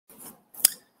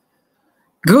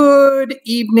Good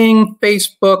evening,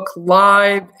 Facebook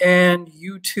Live and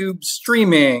YouTube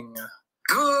streaming.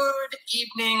 Good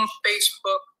evening,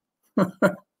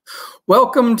 Facebook.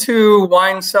 Welcome to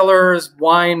Wine Cellars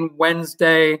Wine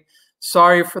Wednesday.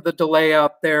 Sorry for the delay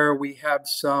out there. We have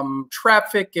some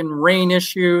traffic and rain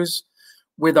issues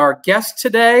with our guest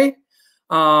today.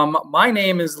 My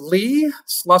name is Lee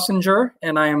Schlesinger,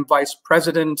 and I am Vice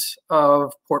President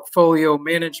of Portfolio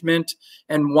Management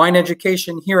and Wine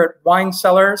Education here at Wine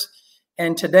Cellars.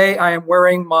 And today I am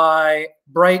wearing my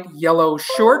bright yellow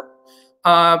short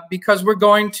because we're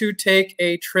going to take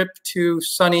a trip to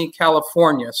sunny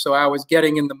California. So I was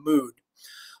getting in the mood.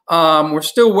 We're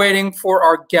still waiting for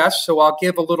our guests, so I'll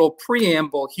give a little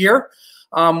preamble here.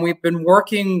 We've been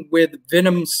working with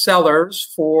Vinum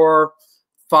Cellars for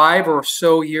 5 or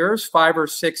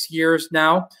 6 years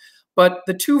now. But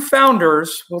the two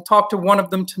founders, we'll talk to one of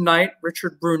them tonight,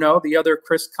 Richard Bruno, the other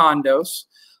Chris Condos,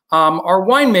 are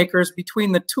winemakers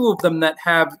between the two of them that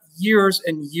have years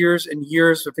and years and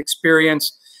years of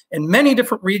experience in many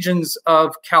different regions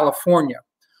of California.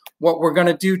 What we're going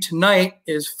to do tonight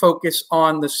is focus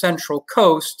on the Central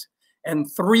Coast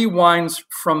and 3 wines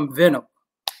from Vinum.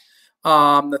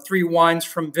 The 3 wines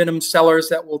from Vinum Cellars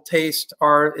that we'll taste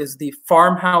is the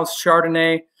Farmhouse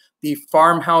Chardonnay, the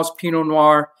Farmhouse Pinot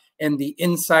Noir, and the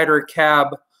Insider Cab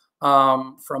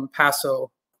from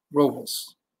Paso,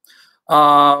 Robles.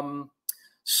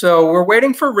 So we're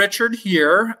waiting for Richard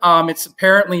here. It's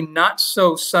apparently not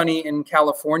so sunny in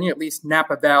California, at least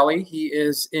Napa Valley. He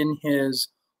is in his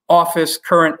office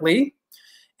currently,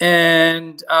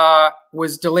 and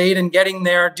was delayed in getting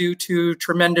there due to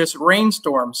tremendous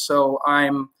rainstorms. So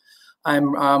I'm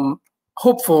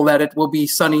hopeful that it will be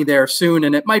sunny there soon,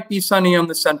 and it might be sunny on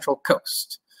the Central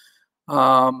Coast.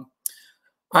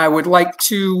 I would like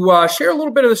to share a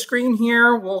little bit of the screen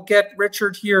here. We'll get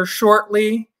Richard here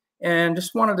shortly, and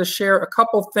just wanted to share a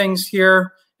couple things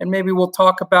here, and maybe we'll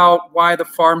talk about why the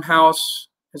farmhouse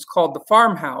is called the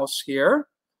Farmhouse here.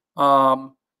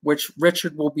 Which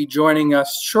Richard will be joining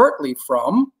us shortly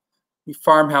from. The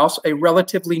Farmhouse, a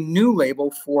relatively new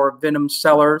label for Vinum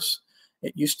Cellars.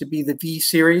 It used to be the V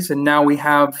series, and now we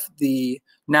have the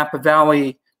Napa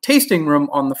Valley tasting room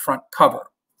on the front cover.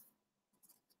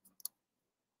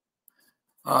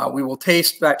 We will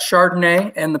taste that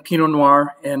Chardonnay and the Pinot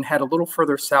Noir and head a little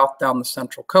further south down the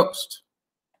Central Coast.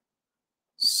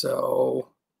 So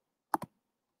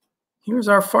here's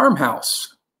our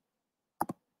Farmhouse.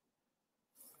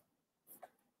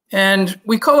 And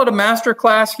we call it a master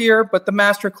class here, but the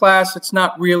master class, it's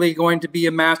not really going to be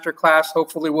a master class.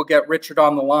 Hopefully we'll get Richard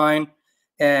on the line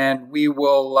and we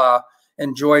will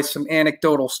enjoy some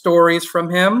anecdotal stories from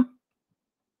him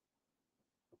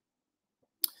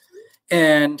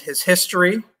and his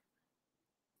history,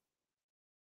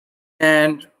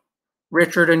 and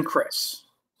Richard and Chris.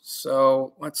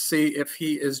 So let's see if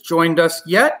he has joined us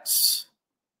yet.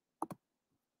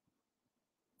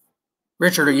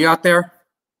 Richard, are you out there?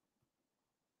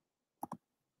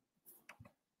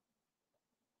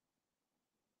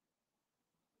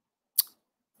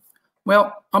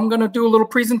 Well, I'm going to do a little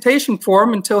presentation for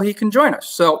him until he can join us.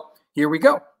 So here we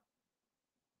go.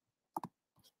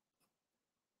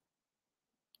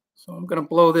 So I'm going to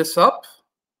blow this up.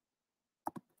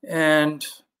 And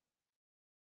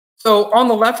so on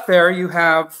the left there, you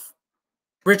have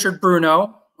Richard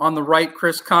Bruno. On the right,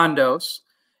 Chris Condos.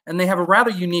 And they have a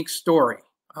rather unique story.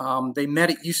 They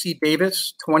met at UC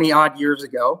Davis 20-odd years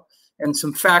ago. And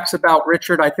some facts about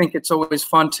Richard, I think it's always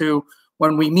fun to,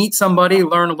 when we meet somebody,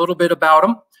 learn a little bit about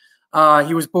him.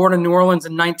 He was born in New Orleans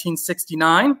in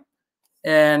 1969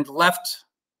 and left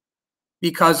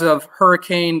because of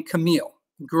Hurricane Camille.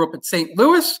 He grew up in St.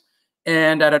 Louis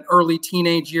and at an early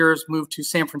teenage years moved to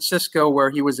San Francisco,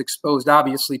 where he was exposed,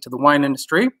 obviously, to the wine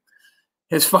industry.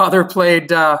 His father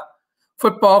played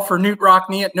football for Newt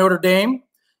Rockne at Notre Dame,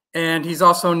 and he's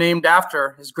also named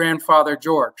after his grandfather,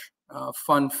 George.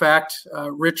 Fun fact,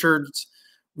 Richard's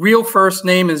real first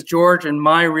name is George, and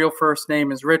my real first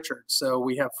name is Richard. So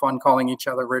we have fun calling each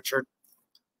other Richard.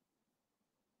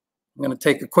 I'm going to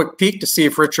take a quick peek to see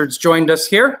if Richard's joined us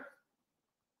here.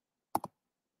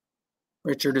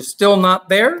 Richard is still not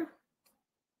there.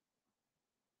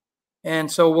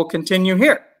 And so we'll continue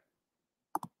here.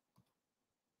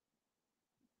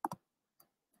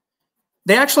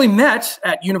 They actually met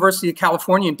at University of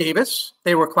California in Davis.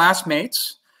 They were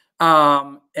classmates.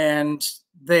 And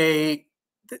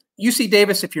UC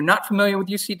Davis, if you're not familiar with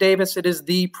UC Davis, it is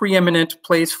the preeminent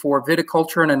place for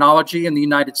viticulture and enology in the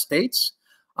United States,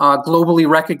 globally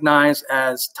recognized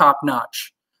as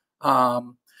top-notch.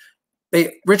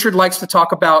 Richard likes to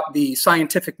talk about the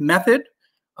scientific method,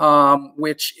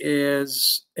 which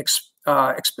is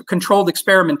controlled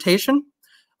experimentation,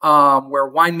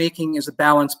 where winemaking is a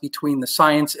balance between the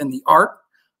science and the art.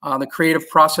 The creative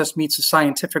process meets the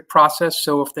scientific process.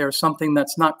 So if there's something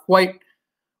that's not quite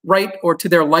right or to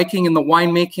their liking in the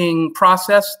winemaking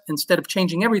process, instead of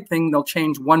changing everything, they'll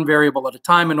change one variable at a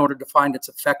time in order to find its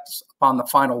effects upon the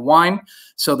final wine.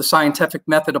 So the scientific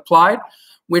method applied,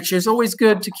 which is always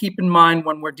good to keep in mind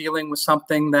when we're dealing with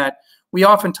something that we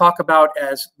often talk about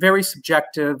as very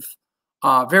subjective,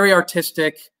 very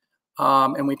artistic,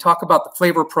 and we talk about the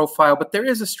flavor profile, but there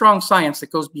is a strong science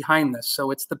that goes behind this. So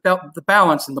it's the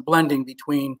balance and the blending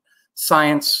between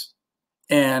science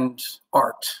and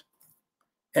art.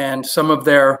 And some of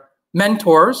their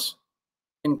mentors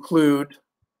include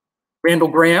Randall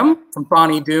Graham from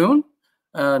Bonnie Doon,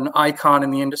 an icon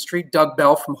in the industry, Doug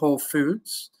Bell from Whole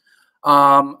Foods.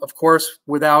 Of course,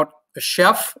 without a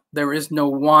chef, there is no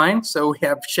wine, so we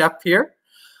have chef here.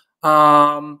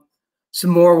 Some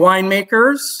more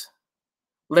winemakers,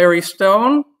 Larry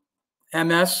Stone,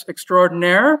 MS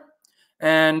Extraordinaire,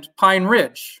 and Pine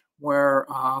Ridge, where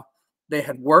they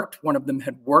had worked. One of them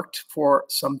had worked for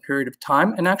some period of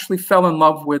time and actually fell in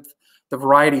love with the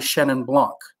variety Chenin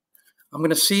Blanc. I'm going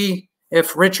to see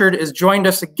if Richard has joined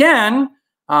us again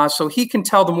so he can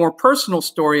tell the more personal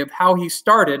story of how he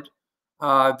started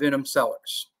Vinum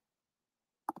Cellars.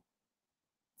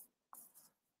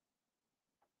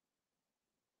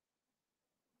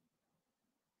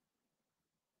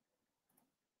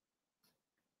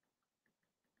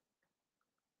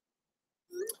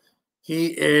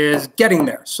 He is getting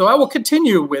there. So I will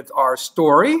continue with our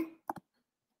story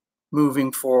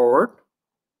moving forward.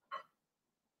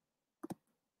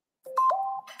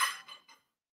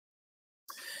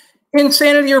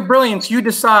 Insanity or brilliance, you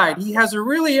decide. He has a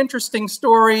really interesting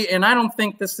story, and I don't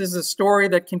think this is a story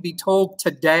that can be told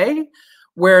today,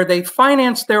 where they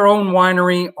financed their own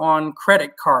winery on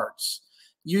credit cards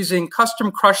using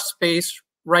custom crush space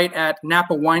right at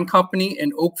Napa Wine Company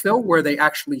in Oakville, where they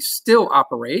actually still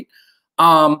operate.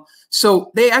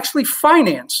 So they actually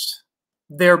financed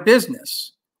their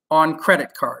business on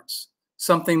credit cards,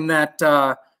 something that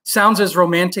sounds as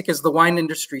romantic as the wine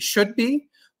industry should be,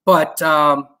 but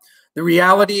the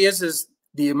reality is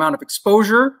the amount of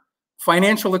exposure,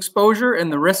 financial exposure,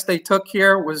 and the risk they took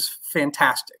here was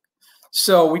fantastic.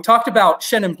 So we talked about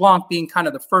Chenin Blanc being kind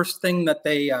of the first thing that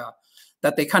they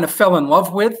kind of fell in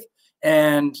love with.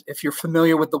 And if you're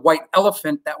familiar with the White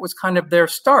Elephant, that was kind of their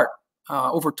start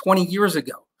over 20 years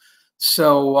ago.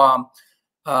 So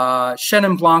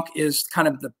Chenin Blanc is kind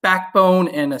of the backbone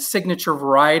and a signature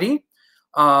variety.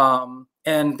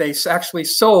 And they actually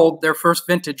sold their first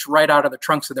vintage right out of the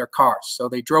trunks of their cars. So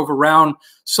they drove around,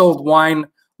 sold wine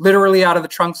literally out of the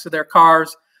trunks of their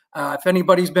cars. If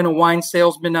anybody's been a wine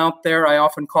salesman out there, I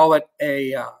often call it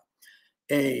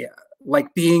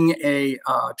like being a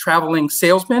traveling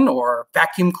salesman or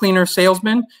vacuum cleaner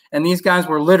salesman. And these guys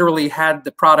were literally had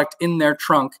the product in their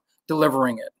trunk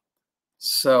delivering it.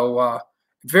 So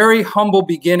very humble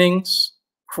beginnings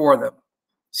for them.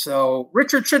 So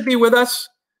Richard should be with us.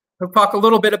 We'll talk a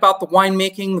little bit about the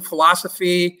winemaking, the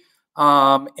philosophy,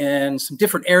 and some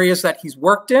different areas that he's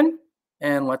worked in.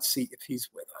 And let's see if he's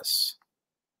with us.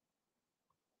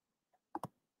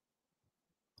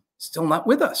 Still not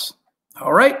with us.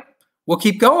 All right, we'll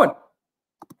keep going.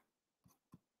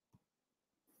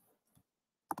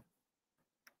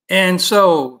 And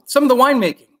so some of the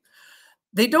winemaking,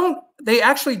 they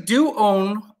actually do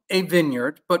own a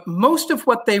vineyard, but most of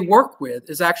what they work with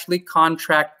is actually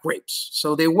contract grapes.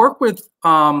 So they work with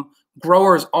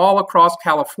growers all across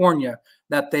California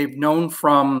that they've known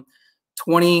from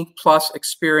 20 plus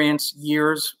experience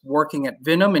years working at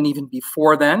Vinum and even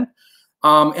before then.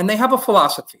 And they have a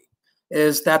philosophy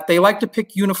is that they like to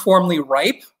pick uniformly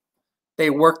ripe.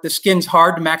 They work the skins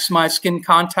hard to maximize skin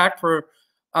contact for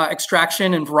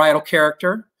extraction and varietal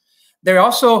character. They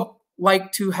also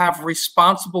like to have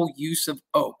responsible use of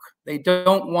oak. They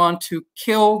don't want to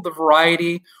kill the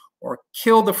variety or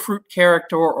kill the fruit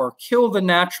character or kill the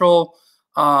natural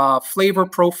flavor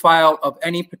profile of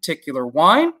any particular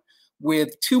wine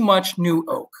with too much new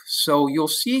oak. So you'll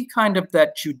see kind of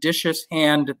that judicious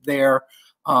hand there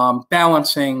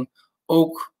balancing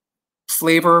oak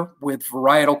flavor with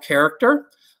varietal character.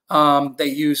 They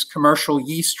use commercial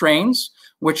yeast strains,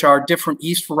 which are different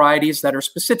yeast varieties that are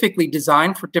specifically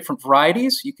designed for different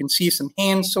varieties. You can see some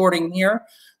hand sorting here.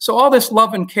 So all this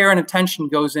love and care and attention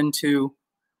goes into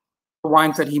the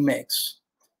wines that he makes.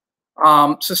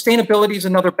 Sustainability is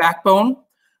another backbone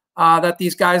that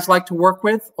these guys like to work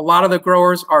with. A lot of the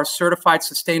growers are certified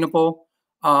sustainable.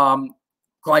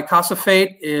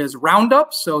 Glyphosate is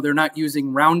Roundup, so they're not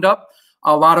using Roundup.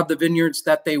 A lot of the vineyards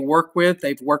that they work with,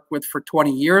 they've worked with for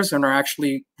 20 years and are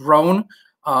actually grown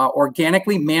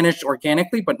organically, managed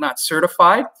organically, but not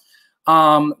certified.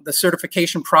 The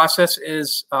certification process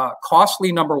is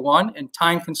costly, number one, and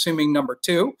time-consuming, number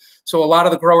two. So a lot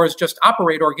of the growers just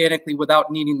operate organically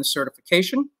without needing the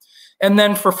certification. And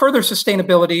then for further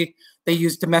sustainability, they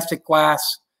use domestic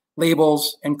glass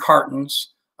labels and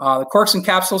cartons. The corks and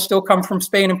capsules still come from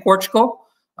Spain and Portugal.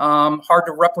 Hard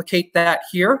to replicate that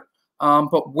here.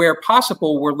 But where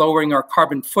possible, we're lowering our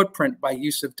carbon footprint by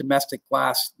use of domestic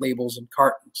glass labels and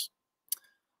cartons.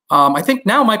 I think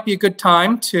now might be a good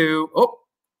time to,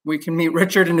 we can meet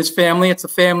Richard and his family. It's a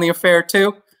family affair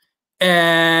too.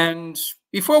 And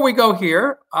before we go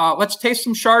here, let's taste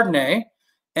some Chardonnay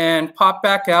and pop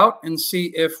back out and see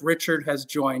if Richard has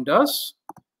joined us.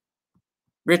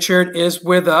 Richard is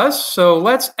with us, so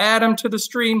let's add him to the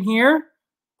stream here.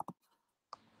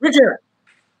 Richard.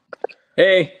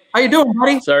 Hey. How you doing,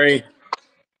 buddy? Sorry.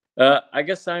 I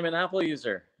guess I'm an Apple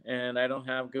user, and I don't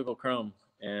have Google Chrome.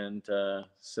 And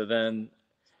so then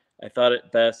I thought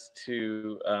it best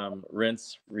to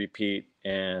rinse, repeat,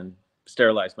 and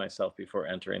sterilize myself before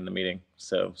entering the meeting.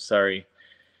 So sorry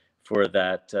for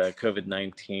that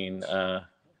COVID-19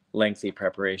 lengthy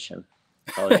preparation.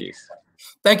 Apologies.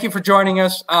 Thank you for joining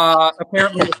us.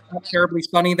 Apparently it's not terribly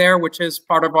sunny there, which is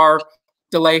part of our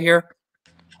delay here.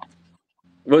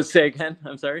 What, say again?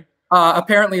 I'm sorry.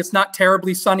 Apparently it's not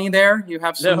terribly sunny there. You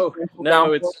have some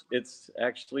no, it's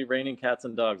actually raining cats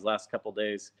and dogs last couple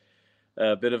days.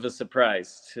 A bit of a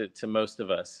surprise to most of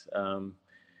us.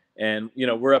 And you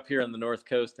know, we're up here on the North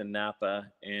Coast in Napa,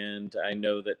 and I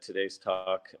know that today's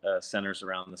talk centers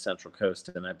around the Central Coast,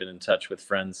 and I've been in touch with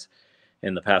friends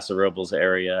in the Paso Robles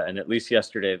area, and at least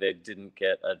yesterday they didn't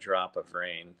get a drop of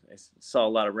rain. I saw a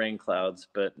lot of rain clouds,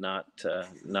 but not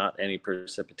any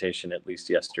precipitation, at least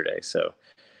yesterday. So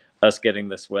us getting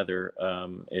this weather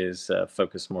is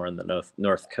focused more on the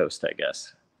North Coast, I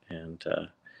guess, and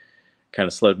kind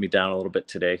of slowed me down a little bit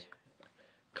today.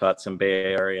 Caught some Bay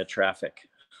Area traffic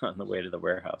on the way to the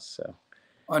warehouse. So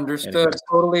understood. Anyway.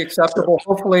 Totally acceptable.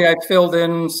 Hopefully I filled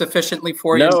in sufficiently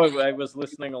for you. No, I was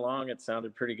listening along. It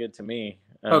sounded pretty good to me.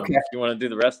 Okay. If you want to do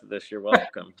the rest of this, you're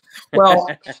welcome. Well,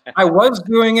 I was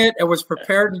doing it. I was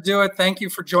prepared to do it. Thank you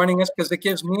for joining us, because it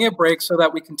gives me a break so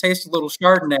that we can taste a little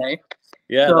Chardonnay.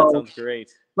 Yeah, So, that sounds great.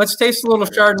 Let's taste a little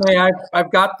Chardonnay.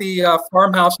 I've got the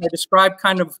Farmhouse. I described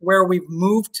kind of where we've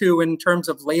moved to in terms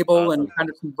of label and kind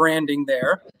of some branding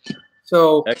there.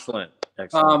 So Excellent.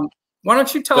 Why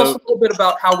don't you tell us a little bit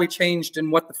about how we changed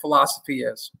and what the philosophy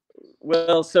is?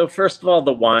 Well, so first of all,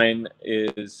 the wine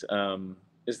is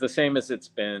the same as it's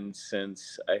been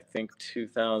since I think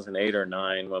 2008 or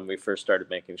 9 when we first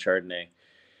started making Chardonnay.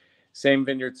 Same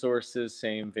vineyard sources,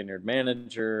 same vineyard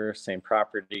manager, same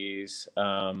properties.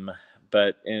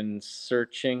 But in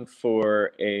searching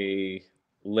for a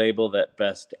label that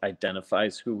best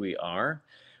identifies who we are,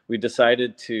 we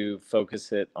decided to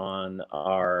focus it on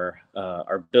our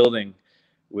building,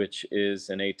 which is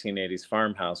an 1880s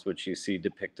farmhouse, which you see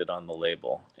depicted on the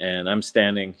label. And I'm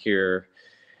standing here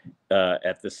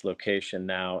at this location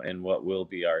now in what will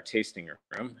be our tasting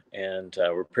room, and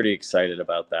we're pretty excited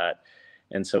about that.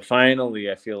 And so finally,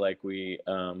 I feel like we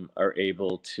are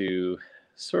able to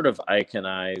sort of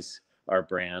iconize our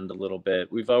brand a little bit.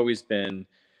 We've always been,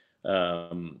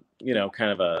 you know,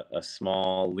 kind of a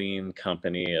small, lean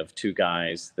company of two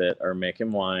guys that are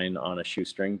making wine on a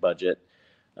shoestring budget.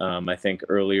 I think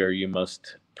earlier you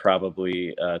most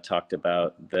probably talked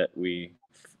about that we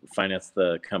financed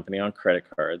the company on credit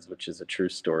cards, which is a true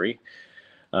story.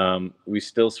 We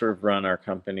still sort of run our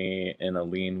company in a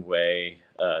lean way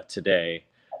today.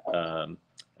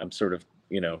 I'm sort of,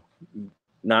 you know,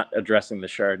 not addressing the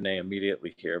Chardonnay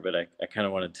immediately here, but I kind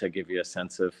of wanted to give you a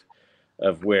sense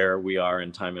of where we are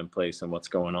in time and place and what's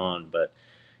going on. But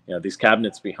you know, these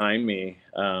cabinets behind me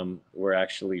were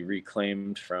actually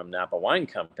reclaimed from Napa Wine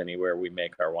Company, where we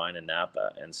make our wine in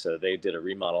Napa. And so they did a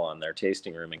remodel on their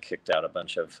tasting room and kicked out a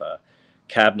bunch of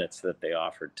cabinets that they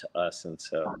offered to us. And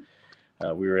so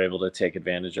we were able to take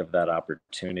advantage of that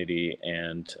opportunity,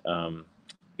 and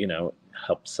you know,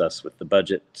 helps us with the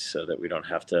budget so that we don't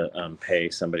have to pay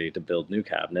somebody to build new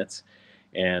cabinets.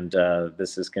 And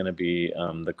this is going to be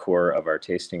the core of our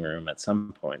tasting room at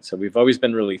some point. So we've always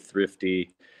been really thrifty,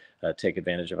 take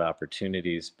advantage of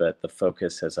opportunities, but the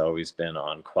focus has always been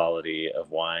on quality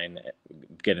of wine,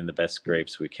 getting the best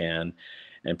grapes we can,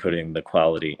 and putting the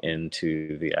quality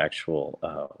into the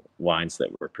actual wines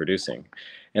that we're producing.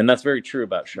 And that's very true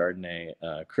about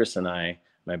Chardonnay. Chris and I,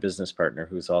 my business partner,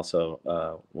 who's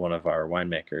also one of our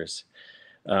winemakers,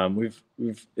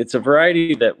 It's a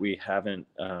variety that we haven't,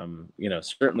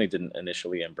 certainly didn't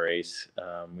initially embrace.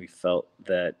 We felt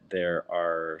that there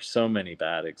are so many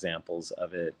bad examples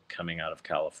of it coming out of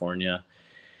California,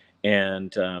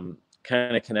 and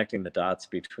kind of connecting the dots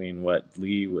between what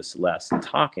Lee was last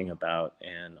talking about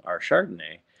and our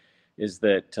Chardonnay is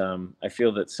that I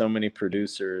feel that so many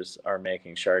producers are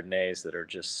making Chardonnays that are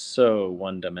just so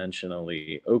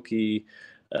one-dimensionally oaky,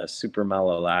 super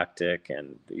malolactic,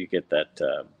 and you get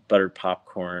that buttered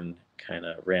popcorn kind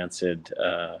of rancid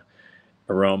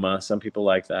aroma. Some people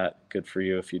like that. Good for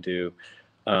you if you do.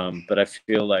 But I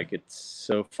feel like it's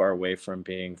so far away from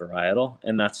being varietal,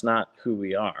 and that's not who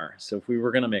we are. So if we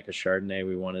were going to make a Chardonnay,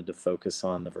 we wanted to focus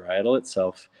on the varietal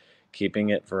itself, keeping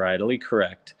it varietally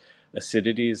correct.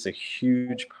 Acidity is a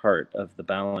huge part of the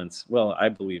balance. Well, I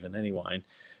believe in any wine,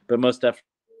 but most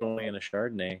definitely in a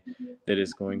Chardonnay that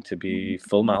is going to be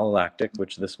full malolactic,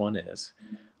 which this one is,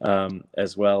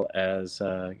 as well as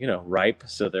ripe,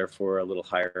 so therefore a little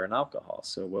higher in alcohol.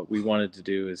 So what we wanted to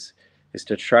do is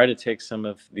to try to take some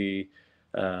of the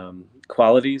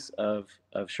qualities of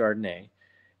Chardonnay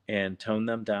and tone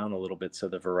them down a little bit so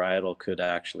the varietal could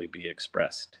actually be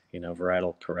expressed.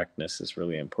 Varietal correctness is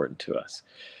really important to us.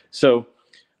 So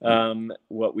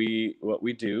what we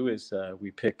do is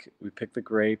we pick the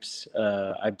grapes,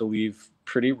 I believe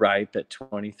pretty ripe at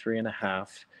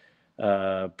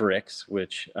 23.5 bricks,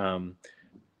 which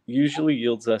usually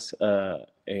yields us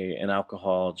an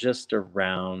alcohol just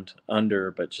around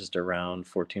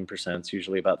 14%. It's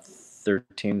usually about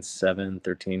 13.7,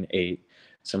 13.8,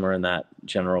 somewhere in that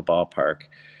general ballpark.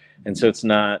 And so it's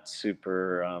not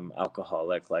super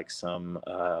alcoholic like some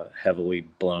heavily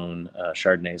blown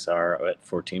Chardonnays are at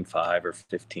 14.5 or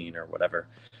 15 or whatever.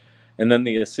 And then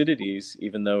the acidities,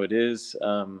 even though it is,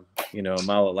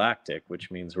 malolactic,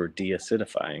 which means we're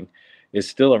deacidifying, is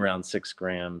still around 6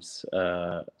 grams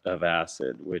of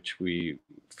acid, which we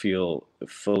feel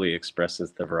fully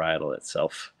expresses the varietal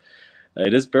itself.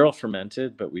 It is barrel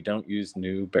fermented, but we don't use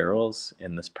new barrels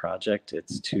in this project.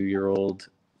 It's 2-year-old,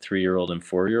 3-year-old, and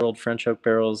 4-year-old French oak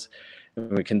barrels.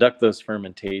 And we conduct those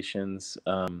fermentations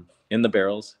in the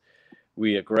barrels.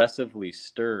 We aggressively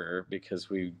stir because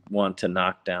we want to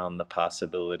knock down the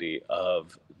possibility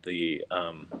of the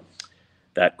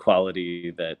that quality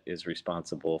that is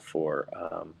responsible for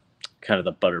kind of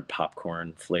the buttered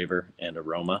popcorn flavor and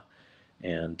aroma.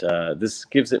 And this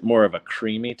gives it more of a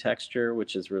creamy texture,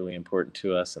 which is really important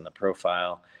to us in the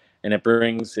profile. And it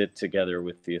brings it together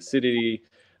with the acidity,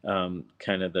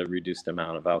 kind of the reduced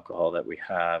amount of alcohol that we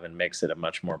have, and makes it a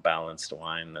much more balanced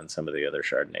wine than some of the other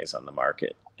Chardonnays on the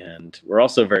market. And we're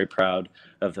also very proud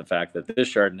of the fact that this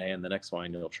Chardonnay and the next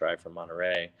wine you'll try from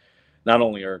Monterey not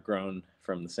only are grown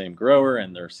from the same grower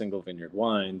and they're single vineyard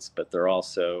wines, but they're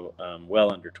also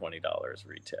well under $20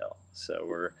 retail. So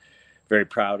we're very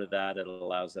proud of that. It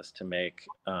allows us to make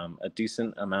a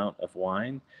decent amount of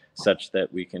wine such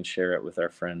that we can share it with our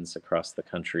friends across the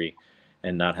country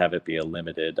and not have it be a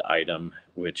limited item,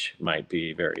 which might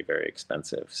be very, very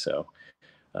expensive. So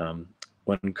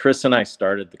when Chris and I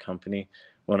started the company,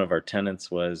 one of our tenets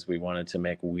was we wanted to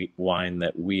make wine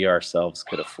that we ourselves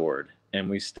could afford. And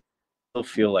we still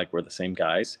feel like we're the same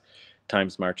guys.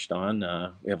 Time's marched on.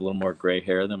 We have a little more gray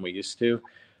hair than we used to.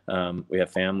 We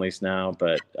have families now,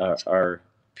 but our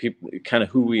people, kind of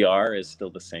who we are, is still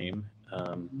the same.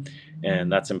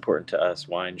 And that's important to us.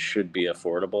 Wine should be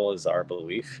affordable is our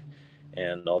belief.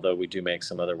 And although we do make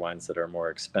some other wines that are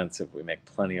more expensive, we make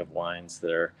plenty of wines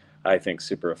that are, I think,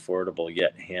 super affordable,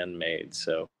 yet handmade.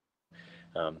 So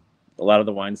a lot of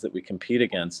the wines that we compete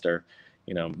against are,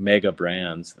 mega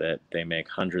brands that they make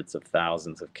hundreds of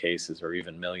thousands of cases or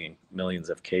even millions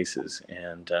of cases.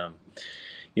 And,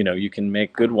 you can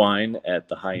make good wine at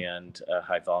the high end,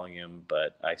 high volume,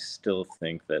 but I still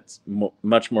think that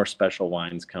much more special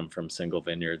wines come from single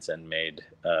vineyards and made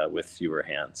with fewer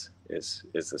hands is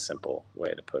a simple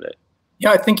way to put it.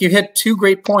 Yeah, I think you hit two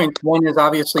great points. One is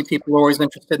obviously people are always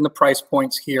interested in the price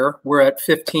points here. We're at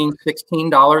 $15,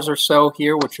 $16 or so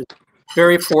here, which is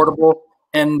very affordable.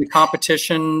 And the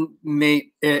competition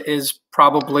is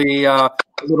probably a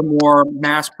little more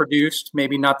mass-produced,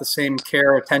 maybe not the same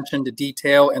care, attention to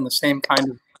detail, and the same kind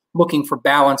of looking for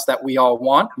balance that we all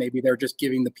want. Maybe they're just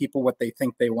giving the people what they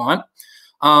think they want.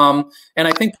 And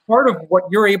I think part of what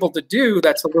you're able to do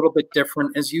that's a little bit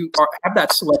different is you have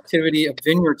that selectivity of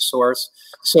vineyard source.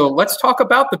 So let's talk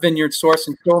about the vineyard source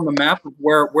and show them the map of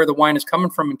where the wine is coming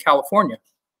from in California.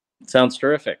 Sounds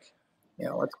terrific.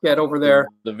 Yeah, let's get over there.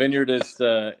 The vineyard is,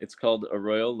 it's called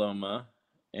Arroyo Loma,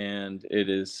 and it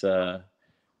is,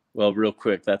 well, real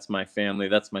quick, that's my family.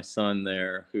 That's my son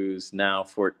there, who's now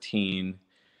 14.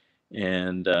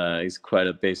 and he's quite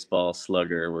a baseball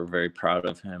slugger. We're very proud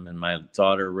of him. And my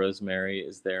daughter Rosemary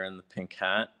is there in the pink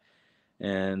hat,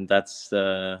 and that's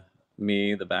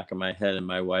me, the back of my head, and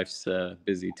my wife's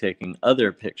busy taking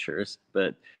other pictures.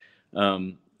 But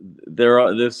um,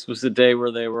 this was a day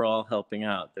where they were all helping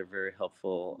out. They're very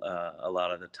helpful a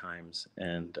lot of the times,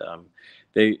 and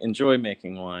they enjoy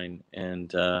making wine.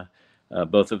 And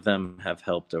both of them have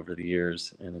helped over the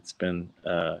years, and it's been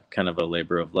kind of a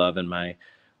labor of love. And my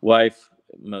wife,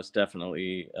 most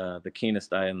definitely the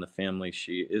keenest eye in the family.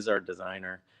 She is our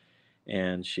designer,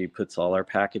 and she puts all our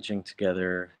packaging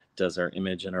together, does our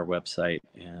image and our website,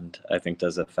 and I think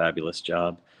does a fabulous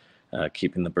job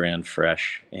keeping the brand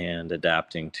fresh and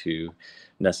adapting to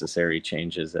necessary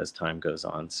changes as time goes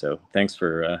on. So thanks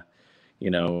for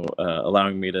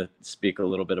allowing me to speak a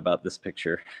little bit about this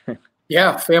picture.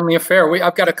 Yeah, family affair.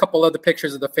 I've got a couple other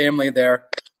pictures of the family there,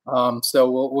 so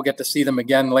we'll get to see them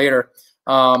again later.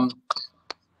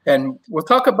 And we'll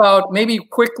talk about maybe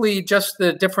quickly just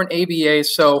the different AVAs.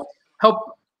 So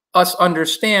help us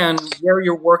understand where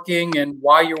you're working and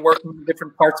why you're working in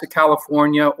different parts of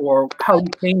California, or how you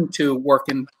came to work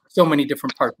in so many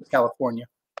different parts of California.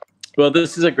 Well,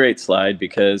 this is a great slide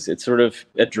because it sort of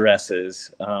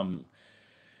addresses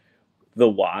the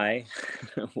why.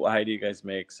 Why do you guys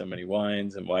make so many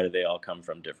wines, and why do they all come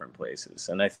from different places?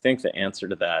 And I think the answer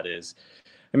to that is,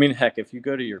 I mean, heck, if you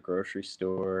go to your grocery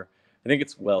store, I think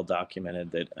it's well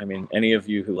documented that, I mean, any of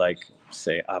you who like,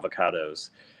 say,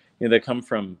 avocados, they come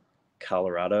from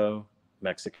Colorado,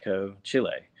 Mexico,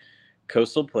 Chile,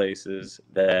 coastal places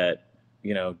that,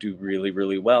 do really,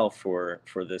 really well for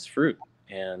this fruit.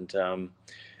 And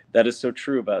that is so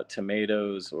true about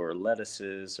tomatoes or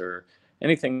lettuces or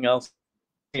anything else,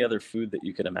 any other food that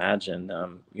you could imagine. I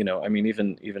mean,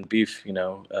 even beef.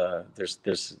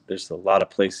 There's a lot of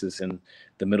places in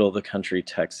the middle of the country,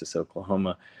 Texas,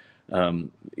 Oklahoma,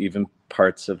 even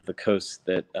parts of the coast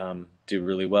that do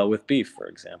really well with beef, for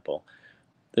example.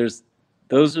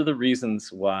 Those are the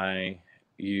reasons why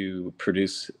you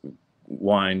produce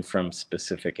wine from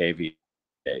specific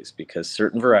AVAs, because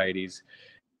certain varieties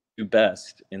do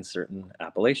best in certain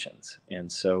appellations. And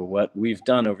so what we've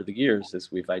done over the years is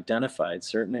we've identified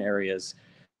certain areas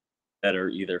that are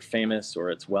either famous or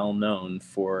it's well known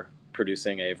for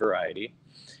producing a variety,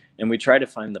 and we try to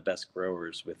find the best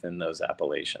growers within those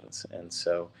appellations. And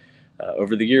so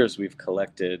over the years, we've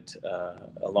collected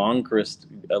a long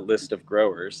list of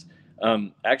growers.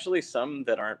 Actually, some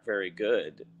that aren't very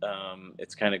good.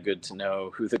 It's kind of good to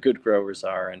know who the good growers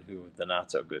are and who the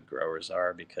not so good growers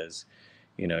are, because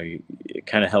it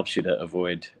kind of helps you to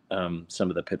avoid some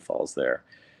of the pitfalls there.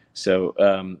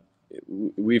 So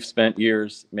we've spent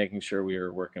years making sure we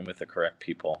were working with the correct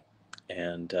people.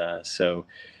 And so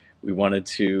we wanted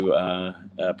to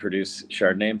produce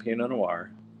Chardonnay and Pinot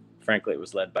Noir. Frankly, it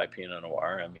was led by Pinot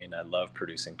Noir. I mean, I love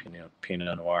producing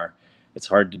Pinot Noir. It's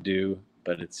hard to do,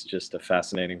 but it's just a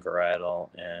fascinating varietal.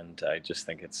 And I just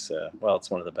think it's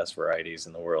one of the best varieties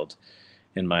in the world,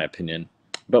 in my opinion.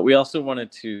 But we also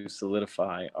wanted to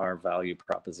solidify our value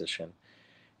proposition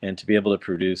and to be able to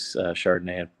produce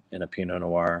Chardonnay and a Pinot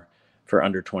Noir for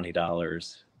under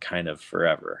 $20 kind of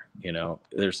forever.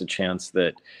 There's a chance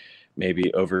that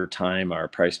maybe over time our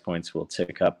price points will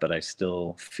tick up, but I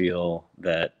still feel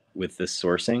that with this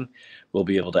sourcing, we'll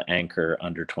be able to anchor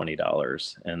under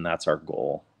 $20, and that's our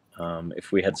goal.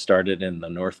 If we had started in the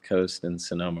North Coast in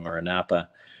Sonoma or Napa,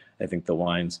 I think the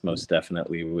wines most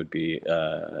definitely would be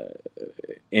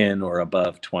in or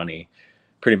above 20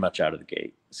 pretty much out of the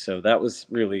gate. So that was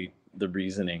really the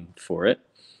reasoning for it.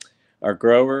 Our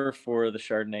grower for the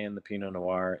Chardonnay and the Pinot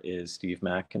Noir is Steve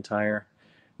McIntyre.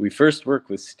 We first worked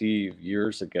with Steve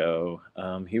years ago.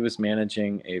 He was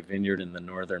managing a vineyard in the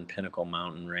northern Pinnacle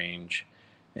Mountain Range.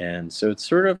 And so it's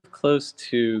sort of close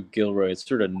to Gilroy. It's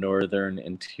sort of northern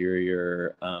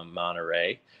interior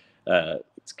Monterey.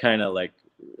 It's kind of like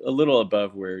a little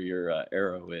above where your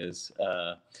arrow is.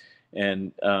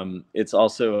 And it's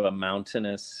also a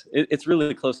mountainous, it's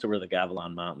really close to where the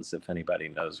Gavilon Mountains, if anybody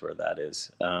knows where that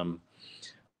is.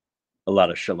 A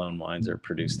lot of Chalon wines are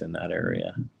produced in that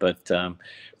area. But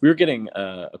we were getting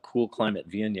a cool climate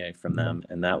Viognier from them,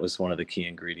 and that was one of the key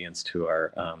ingredients to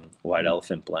our White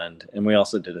Elephant blend. And we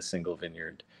also did a single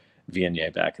vineyard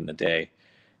Viognier back in the day.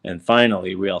 And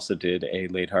finally, we also did a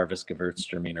late harvest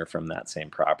Gewürztraminer from that same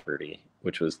property,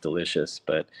 which was delicious.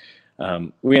 But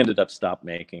we ended up stop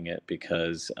making it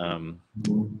because,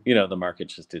 the market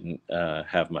just didn't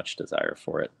have much desire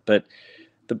for it. But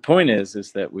the point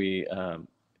is that we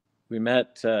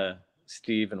met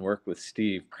Steve and worked with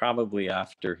Steve probably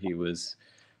after he was,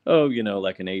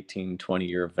 like an 18,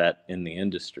 20-year vet in the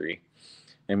industry.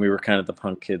 and we were kind of the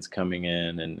punk kids coming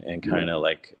in and kind of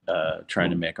like trying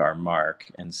to make our mark.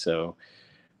 And so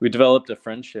we developed a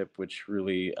friendship which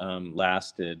really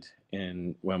lasted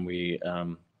in when we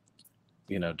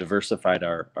diversified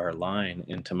our line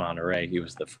into Monterey. He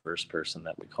was the first person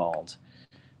that we called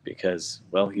because,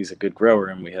 well, he's a good grower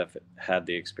and we have had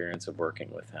the experience of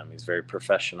working with him. He's very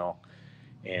professional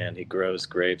and he grows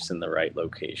grapes in the right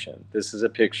location. This is a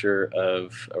picture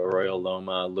of Arroyo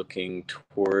Loma looking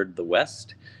toward the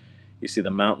west. You see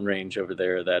the mountain range over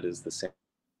there. That is the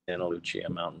Santa Lucia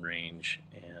mountain range.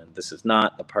 And this is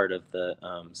not a part of the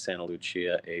Santa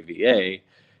Lucia AVA.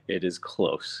 It is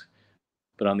close.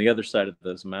 But on the other side of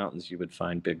those mountains, you would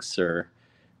find Big Sur,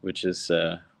 which is,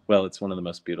 it's one of the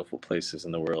most beautiful places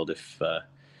in the world.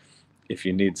 If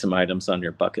you need some items on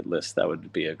your bucket list, that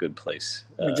would be a good place.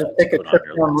 We just take a trip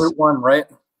on Route 1, right?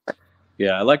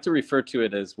 Yeah, I like to refer to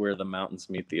it as where the mountains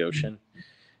meet the ocean.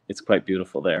 It's quite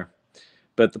beautiful there.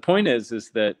 But the point is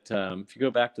that if you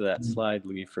go back to that slide,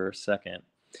 Lee, for a second,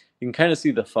 you can kind of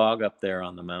see the fog up there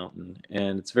on the mountain.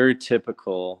 And it's very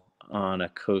typical on a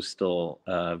coastal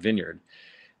vineyard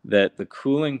that the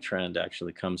cooling trend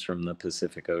actually comes from the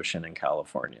Pacific Ocean in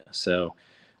California. So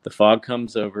the fog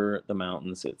comes over the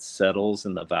mountains, it settles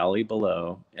in the valley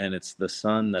below, and it's the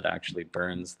sun that actually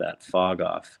burns that fog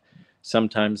off,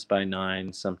 sometimes by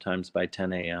 9, sometimes by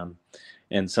 10 a.m.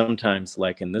 And sometimes,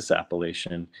 like in this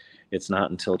appellation, it's not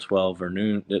until 12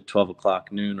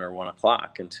 o'clock noon or 1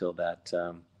 o'clock until that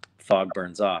fog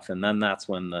burns off. And then that's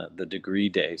when the degree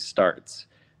day starts.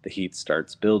 The heat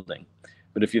starts building.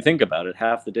 But if you think about it,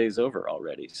 half the day's over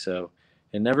already. So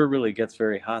it never really gets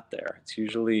very hot there. It's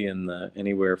usually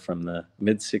anywhere from the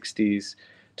mid 60s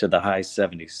to the high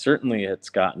 70s. Certainly it's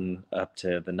gotten up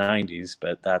to the 90s,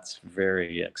 but that's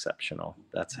very exceptional.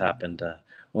 That's happened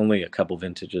only a couple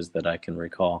vintages that I can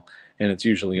recall. And it's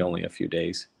usually only a few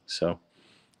days. So,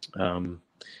 this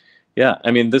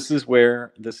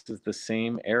is the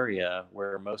same area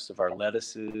where most of our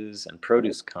lettuces and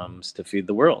produce comes to feed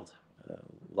the world. A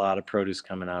lot of produce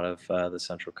coming out of the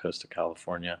central coast of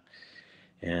California.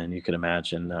 And you can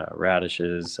imagine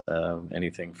radishes,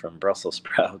 anything from Brussels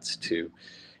sprouts to,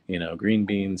 green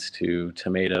beans to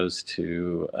tomatoes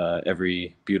to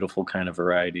every beautiful kind of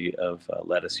variety of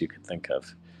lettuce you could think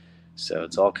of. So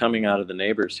it's all coming out of the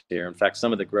neighbors here. In fact,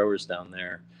 some of the growers down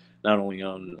there not only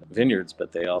own vineyards,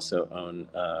 but they also own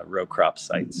row crop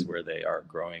sites where they are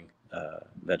growing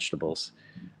vegetables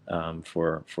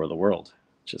for the world,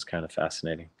 which is kind of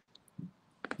fascinating.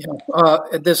 Yeah,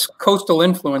 this coastal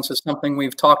influence is something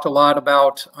we've talked a lot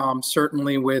about,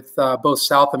 certainly with both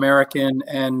South American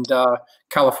and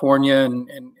California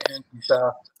and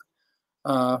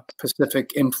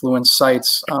Pacific influence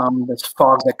sites. This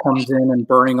fog that comes in and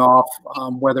burning off,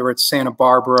 whether it's Santa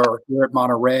Barbara or here at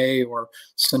Monterey or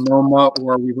Sonoma,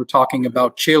 or we were talking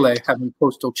about Chile, having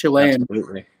coastal Chile and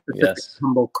Pacific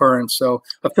Humboldt Current. So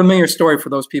a familiar story for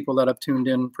those people that have tuned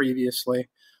in previously.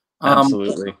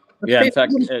 Absolutely. Yeah, in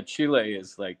fact, Chile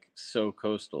is like so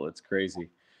coastal. It's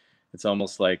crazy. It's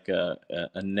almost like a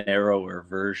narrower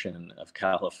version of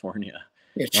California.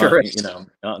 It sure is.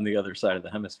 On the other side of the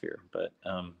hemisphere. But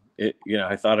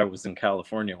I thought I was in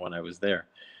California when I was there.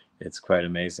 It's quite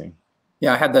amazing.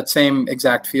 Yeah, I had that same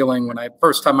exact feeling when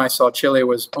first time I saw Chile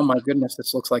was, oh my goodness,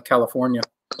 this looks like California.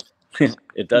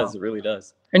 It does. It really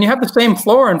does. And you have the same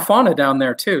flora and fauna down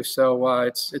there too, so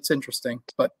it's interesting.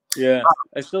 But yeah,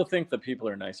 I still think the people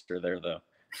are nicer there, though.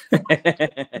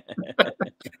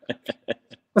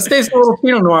 Let's taste a little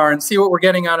Pinot Noir and see what we're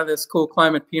getting out of this cool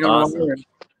climate Pinot Noir.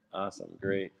 Awesome,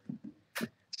 great.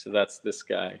 So that's this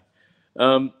guy.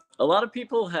 A lot of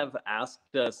people have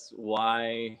asked us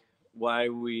why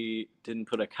we didn't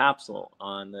put a capsule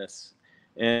on this,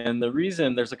 and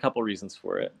there's a couple reasons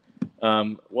for it.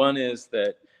 One is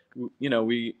that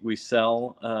we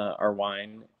sell our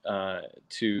wine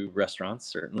to restaurants,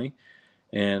 certainly,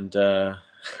 and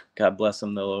God bless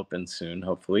them, they'll open soon,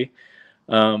 hopefully.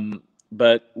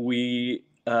 But we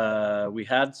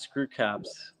had screw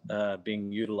caps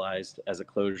being utilized as a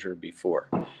closure before,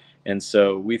 and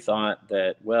so we thought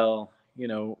that, well,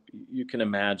 you can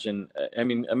imagine.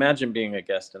 Imagine being a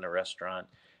guest in a restaurant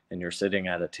and you're sitting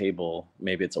at a table.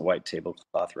 Maybe it's a white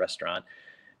tablecloth restaurant.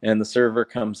 And the server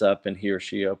comes up and he or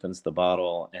she opens the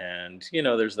bottle and,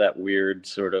 there's that weird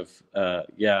sort of,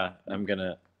 I'm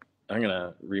going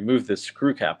to remove this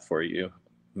screw cap for you,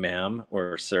 ma'am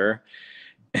or sir.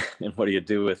 And what do you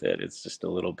do with it? It's just a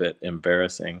little bit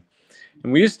embarrassing.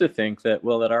 And we used to think that,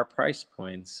 well, at our price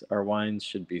points, our wines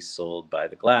should be sold by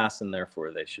the glass and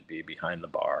therefore they should be behind the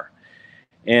bar.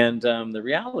 And the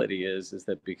reality is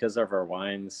that because of our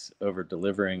wines over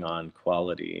delivering on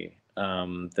quality,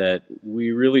 that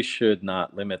we really should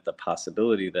not limit the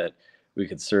possibility that we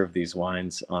could serve these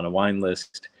wines on a wine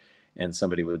list and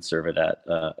somebody would serve it at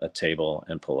a table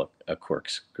and pull a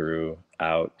corkscrew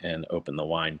out and open the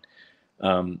wine.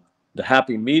 The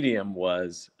happy medium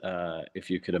was, if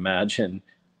you could imagine,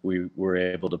 we were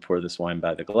able to pour this wine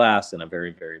by the glass in a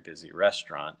very, very busy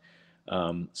restaurant.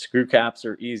 Screw caps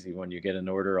are easy. When you get an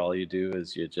order, all you do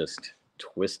is you just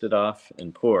twist it off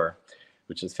and pour,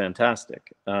 which is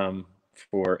fantastic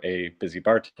for a busy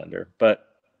bartender.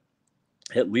 But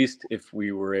at least if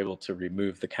we were able to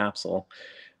remove the capsule,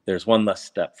 there's one less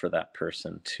step for that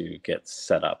person to get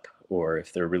set up. Or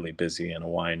if they're really busy and a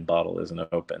wine bottle isn't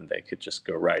open, they could just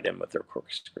go right in with their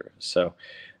corkscrew. So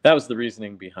that was the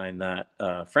reasoning behind that.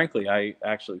 Frankly,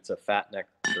 it's a fat neck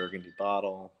Burgundy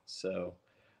bottle. So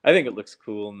I think it looks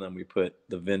cool. And then we put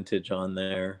the vintage on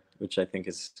there, which I think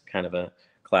is kind of a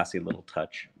classy little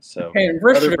touch. So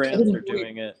other brands are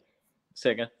doing it.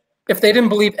 Say again? If they didn't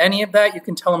believe any of that, you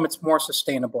can tell them it's more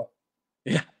sustainable.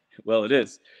 Yeah, well, it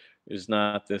is. There's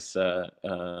not this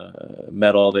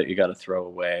metal that you got to throw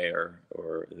away,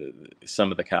 or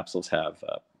some of the capsules have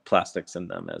plastics in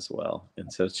them as well.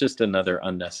 And so it's just another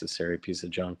unnecessary piece of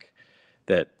junk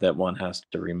that one has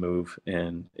to remove,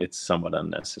 and it's somewhat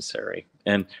unnecessary.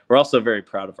 And we're also very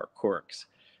proud of our corks.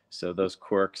 So those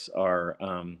corks are,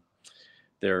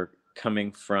 they're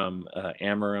coming from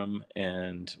Amarum,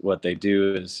 and what they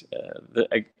do is,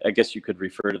 I guess you could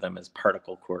refer to them as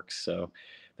particle corks. So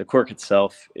the cork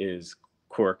itself is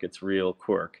cork, it's real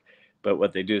cork, but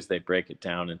what they do is they break it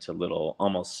down into little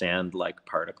almost sand-like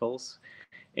particles,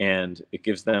 and it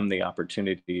gives them the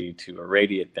opportunity to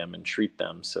irradiate them and treat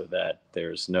them so that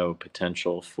there's no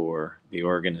potential for the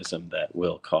organism that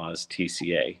will cause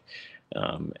TCA.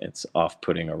 It's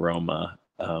off-putting aroma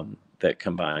that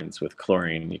combines with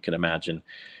chlorine. You can imagine,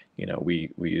 we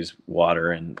use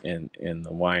water in the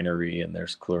winery, and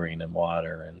there's chlorine in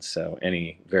water, and so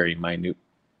any very minute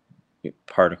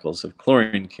particles of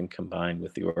chlorine can combine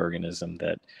with the organism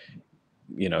that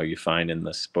you find in the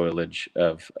spoilage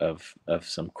of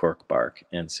some cork bark.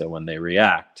 And so when they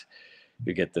react,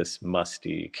 you get this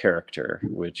musty character,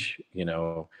 which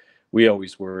we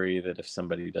always worry that if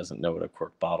somebody doesn't know what a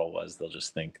cork bottle was, they'll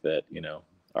just think that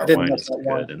our wine is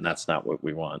good, and that's not what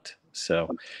we want. So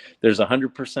there's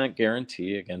 100%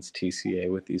 guarantee against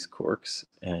TCA with these corks,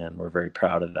 and we're very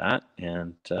proud of that.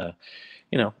 And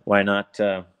why not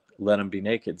let them be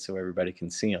naked so everybody can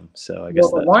see them? So I guess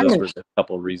those were a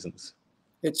couple of reasons.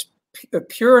 It's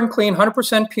pure and clean,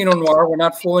 100% Pinot Noir. We're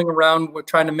not fooling around with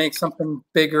trying to make something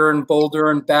bigger and bolder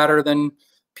and badder than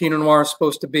Pinot Noir is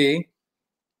supposed to be.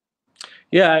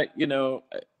 Yeah,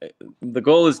 the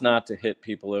goal is not to hit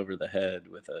people over the head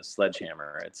with a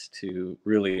sledgehammer. It's to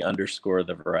really underscore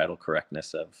the varietal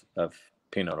correctness of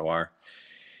Pinot Noir.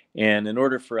 And in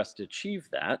order for us to achieve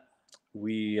that,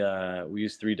 we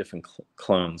use 3 different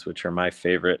clones, which are my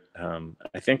favorite.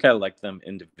 I think I like them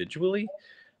individually,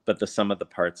 but the sum of the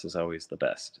parts is always the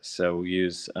best. So we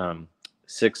use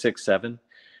 667,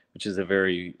 which is a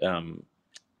very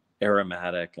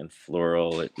aromatic and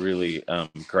floral. It really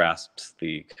grasps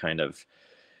the kind of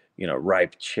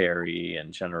ripe cherry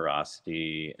and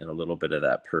generosity and a little bit of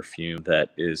that perfume that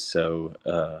is so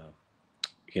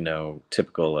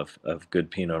typical of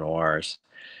good Pinot Noirs.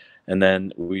 And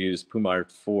then we use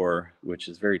Pommard 4, which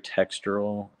is very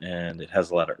textural, and it has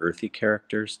a lot of earthy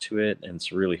characters to it, and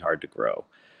it's really hard to grow.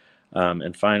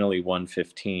 And finally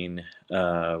 115,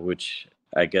 which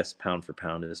I guess pound for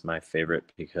pound is my favorite,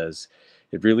 because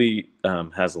it really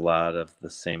has a lot of the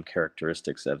same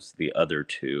characteristics as the other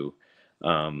 2.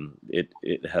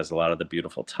 It has a lot of the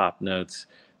beautiful top notes,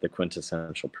 the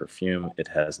quintessential perfume. It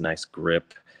has nice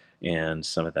grip and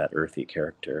some of that earthy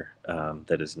character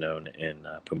that is known in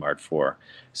Pommard 4.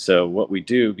 So what we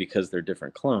do, because they're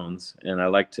different clones, and I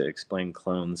like to explain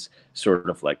clones sort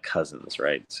of like cousins,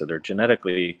 right? So they're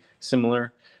genetically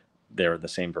similar. They're the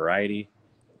same variety,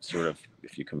 sort of,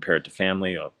 if you compare it to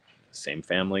family, same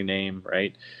family name,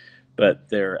 right? But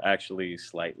they're actually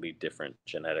slightly different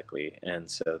genetically. And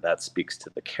so that speaks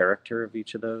to the character of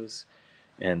each of those.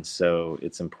 And so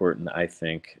it's important, I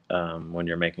think, when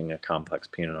you're making a complex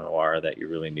Pinot Noir, that you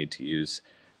really need to use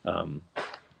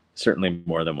certainly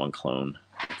more than one clone.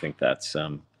 I think that's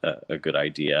a good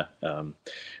idea.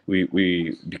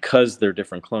 Because they're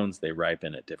different clones, they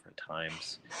ripen at different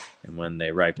times. And when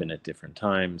they ripen at different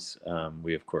times,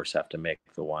 we, of course, have to make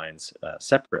the wines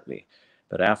separately.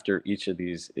 But after each of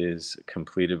these is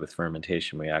completed with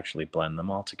fermentation, we actually blend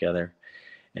them all together,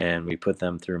 and we put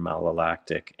them through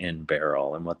malolactic in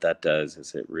barrel. And what that does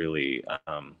is it really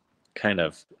kind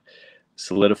of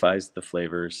solidifies the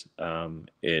flavors.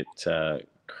 It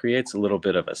creates a little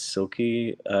bit of a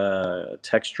silky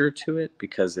texture to it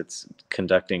because it's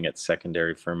conducting its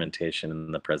secondary fermentation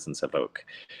in the presence of oak.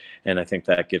 And I think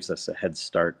that gives us a head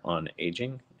start on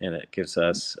aging, and it gives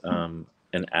us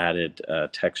an added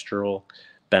textural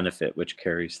benefit, which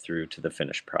carries through to the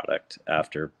finished product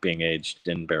after being aged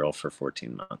in barrel for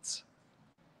 14 months.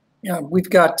 Yeah, we've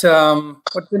got,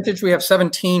 what vintage? We have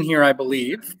 17 here, I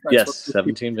believe. Yes,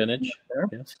 17 vintage.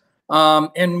 Yes.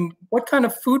 And what kind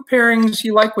of food pairings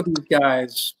you like with these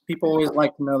guys? People always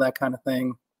like to know that kind of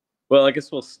thing. Well, I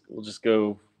guess we'll just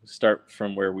go start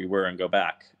from where we were and go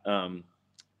back.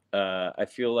 I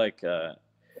feel like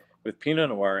with Pinot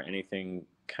Noir, anything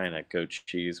kind of goat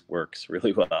cheese works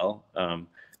really well. A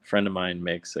friend of mine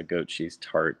makes a goat cheese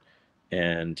tart,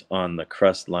 and on the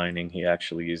crust lining, he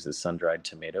actually uses sun-dried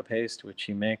tomato paste, which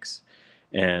he makes.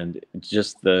 And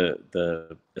just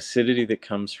the acidity that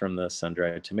comes from the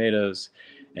sun-dried tomatoes,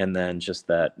 and then just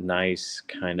that nice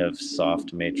kind of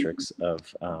soft matrix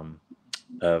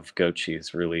of goat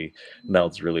cheese really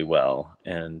melds really well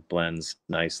and blends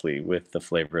nicely with the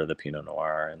flavor of the Pinot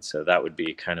Noir. And so that would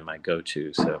be kind of my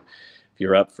go-to. So if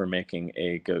you're up for making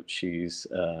a goat cheese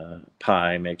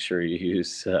pie, make sure you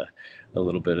use a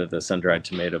little bit of the sun-dried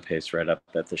tomato paste right up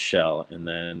at the shell. And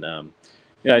then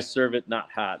I serve it not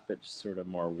hot, but just sort of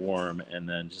more warm, and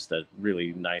then just a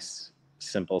really nice,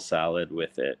 simple salad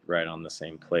with it right on the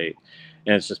same plate.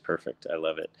 And it's just perfect. I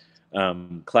love it.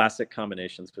 Classic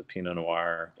combinations with Pinot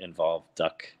Noir involve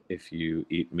duck. If you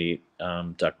eat meat,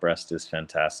 duck breast is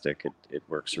fantastic. It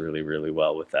works really, really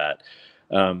well with that.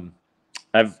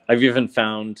 I've even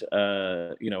found,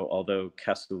 although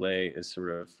cassoulet is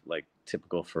sort of like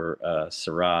typical for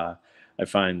Syrah, I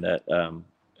find that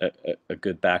a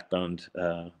good backboned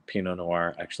Pinot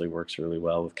Noir actually works really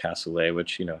well with cassoulet,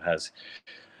 which has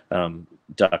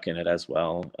duck in it as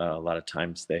well. A lot of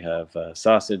times they have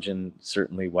sausage and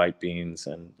certainly white beans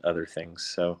and other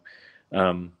things. So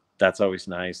that's always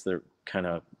nice. They're kind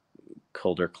of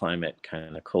colder climate,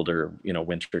 kind of colder,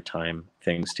 winter time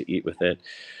things to eat with it.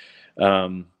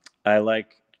 I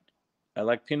like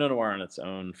Pinot Noir on its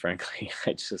own, frankly.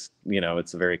 I just,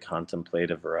 it's a very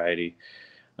contemplative variety.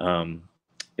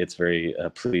 It's very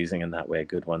pleasing in that way.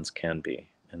 Good ones can be.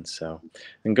 And so,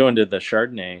 and going to the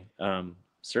Chardonnay,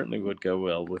 certainly would go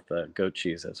well with goat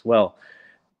cheese as well.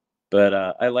 But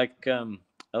I like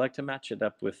to match it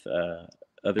up with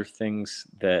other things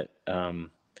that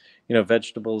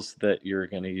vegetables that you're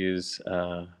going to use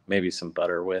maybe some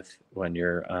butter with when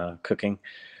you're cooking,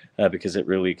 because it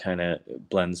really kind of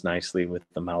blends nicely with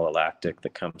the malolactic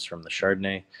that comes from the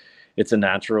Chardonnay. It's a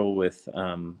natural with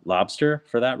lobster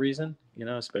for that reason,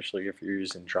 especially if you're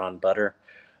using drawn butter.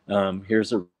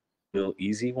 Here's a real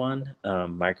easy one.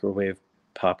 Microwave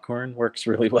popcorn works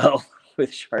really well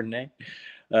with Chardonnay,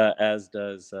 as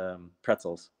does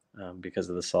pretzels because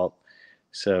of the salt.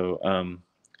 So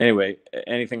anyway,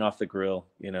 anything off the grill,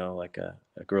 like a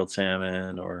grilled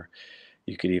salmon, or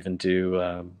you could even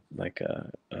do like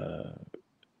a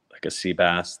sea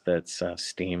bass that's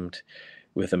steamed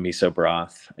with a miso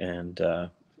broth and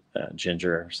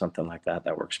ginger or something like that.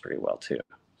 That works pretty well too.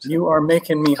 So. You are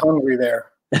making me hungry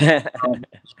there.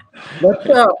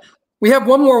 We have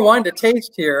one more wine to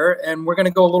taste here, and we're going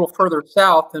to go a little further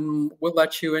south, and we'll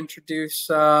let you introduce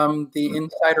the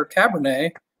Insider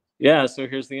Cabernet. Yeah, so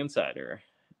here's the Insider.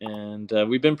 And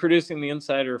we've been producing the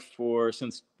Insider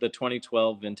since the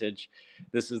 2012 vintage.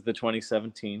 This is the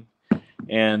 2017.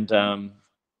 And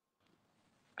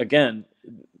again,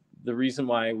 the reason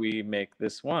why we make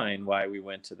this wine, why we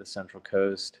went to the Central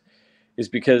Coast, is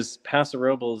because Paso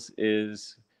Robles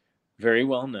is very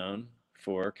well known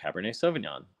for Cabernet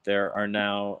Sauvignon. There are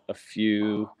now a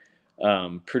few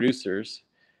producers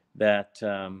that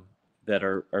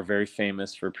are very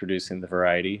famous for producing the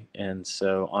variety. And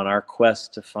so on our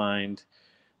quest to find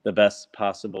the best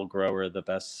possible grower, the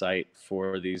best site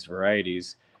for these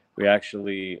varieties, we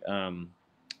actually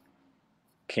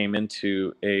came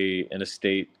into an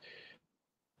estate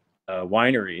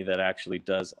winery that actually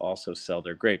does also sell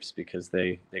their grapes, because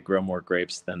they grow more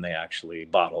grapes than they actually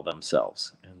bottle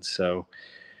themselves. And so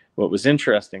what was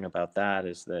interesting about that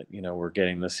is that, we're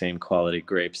getting the same quality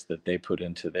grapes that they put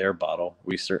into their bottle.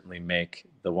 We certainly make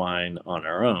the wine on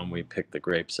our own. We pick the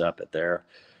grapes up at their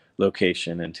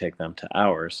location and take them to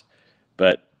ours.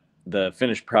 But the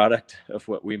finished product of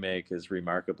what we make is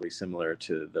remarkably similar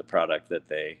to the product that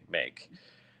they make.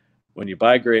 When you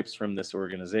buy grapes from this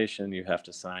organization, you have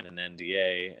to sign an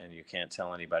NDA, and you can't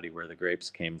tell anybody where the grapes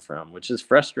came from, which is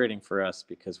frustrating for us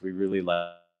because we really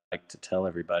like to tell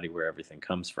everybody where everything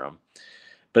comes from.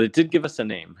 But it did give us a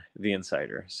name, the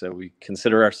Insider. So we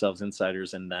consider ourselves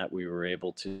insiders in that we were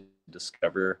able to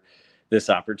discover this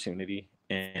opportunity.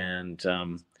 And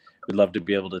we'd love to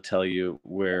be able to tell you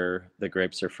where the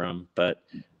grapes are from, but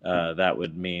that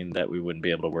would mean that we wouldn't be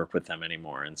able to work with them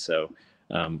anymore. And so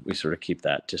we sort of keep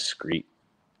that discreet.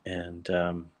 And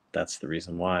that's the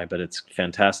reason why. But it's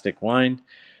fantastic wine.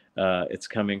 It's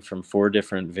coming from 4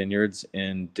 different vineyards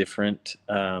in different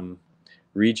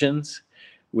regions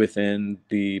within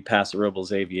the Paso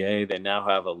Robles AVA. They now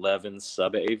have 11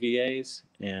 sub AVAs,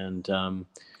 and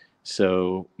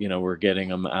so we're getting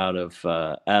them out of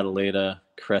Adelaida,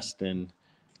 Creston,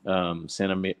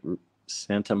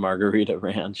 Santa Margarita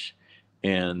Ranch,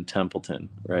 and Templeton,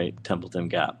 right? Templeton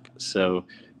Gap. So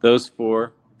those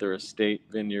 4, they're estate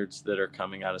vineyards that are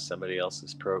coming out of somebody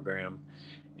else's program.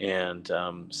 And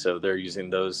so they're using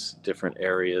those different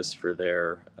areas for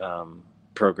their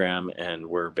program, and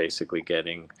we're basically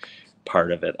getting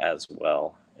part of it as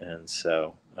well. And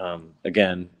so,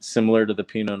 again, similar to the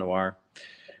Pinot Noir,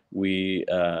 we,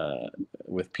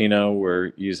 with Pinot,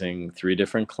 we're using 3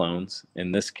 different clones.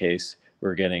 In this case,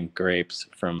 we're getting grapes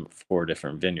from 4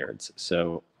 different vineyards.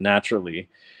 So naturally,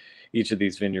 each of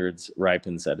these vineyards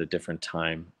ripens at a different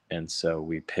time. And so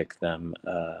we pick them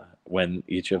when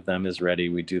each of them is ready.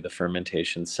 We do the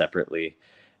fermentation separately.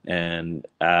 And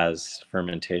as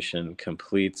fermentation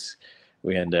completes,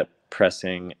 we end up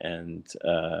pressing and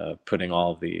putting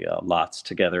all the lots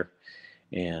together.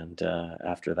 And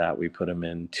after that, we put them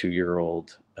in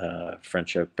 2-year-old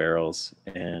French oak barrels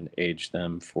and age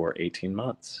them for 18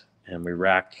 months. And we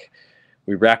rack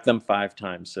them 5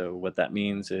 times. So what that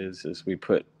means is we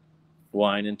put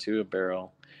wine into a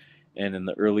barrel, and in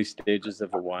the early stages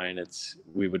of a wine,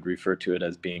 we would refer to it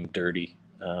as being dirty.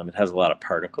 It has a lot of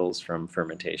particles from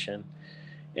fermentation,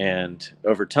 and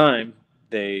over time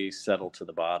they settle to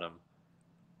the bottom.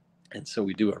 And so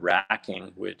we do a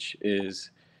racking, which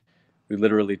is we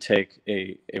literally take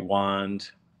a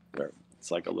wand, or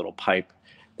it's like a little pipe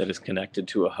that is connected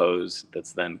to a hose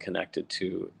that's then connected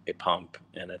to a pump,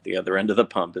 and at the other end of the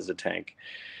pump is a tank.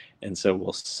 And so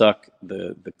we'll suck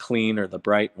the clean or the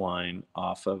bright wine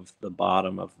off of the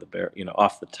bottom of the barrel,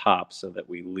 off the top, so that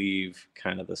we leave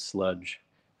kind of the sludge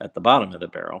at the bottom of the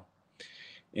barrel.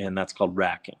 And that's called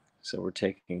racking. So we're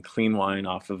taking clean wine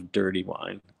off of dirty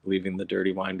wine, leaving the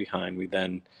dirty wine behind. We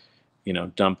then,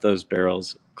 dump those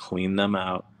barrels, clean them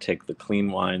out, take the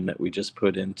clean wine that we just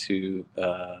put into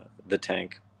the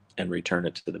tank and return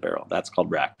it to the barrel. That's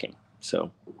called racking.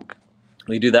 So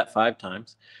we do that 5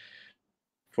 times.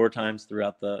 4 times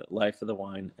throughout the life of the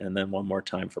wine, and then 1 more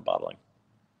time for bottling.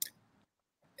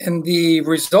 And the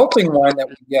resulting wine that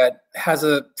we get has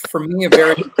for me, a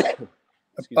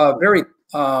very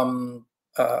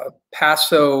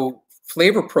Paso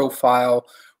flavor profile,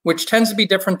 which tends to be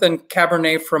different than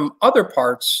Cabernet from other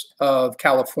parts of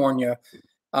California.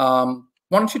 Why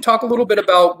don't you talk a little bit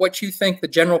about what you think the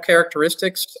general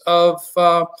characteristics of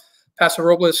Paso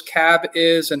Robles Cab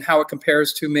is, and how it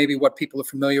compares to maybe what people are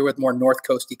familiar with, more North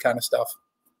Coasty kind of stuff?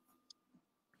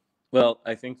 Well,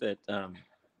 I think that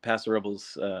Paso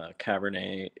Robles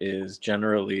Cabernet is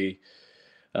generally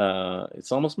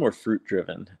it's almost more fruit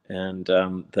driven, and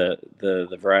the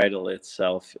varietal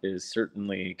itself is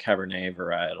certainly Cabernet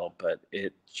varietal, but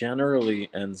it generally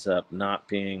ends up not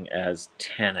being as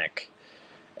tannic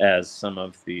as some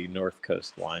of the North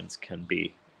Coast wines can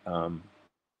be.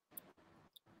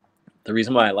 The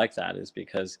reason why I like that is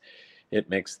because it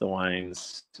makes the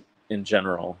wines in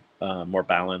general more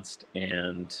balanced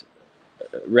and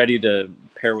ready to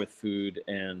pair with food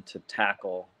and to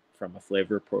tackle from a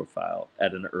flavor profile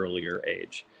at an earlier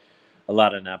age. A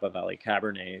lot of Napa Valley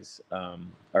Cabernets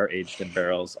are aged in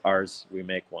barrels. Ours, we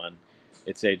make one.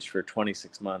 It's aged for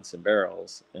 26 months in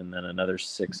barrels and then another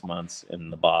 6 months in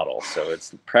the bottle. So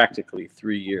it's practically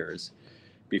 3 years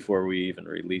before we even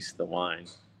release the wine.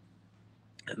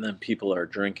 And then people are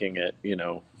drinking it,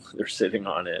 they're sitting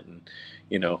on it and,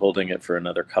 holding it for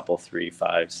another couple, 3,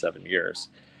 5, 7 years.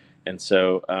 And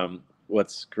so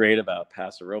what's great about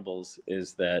Paso Robles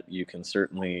is that you can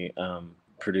certainly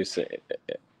produce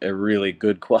a really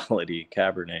good quality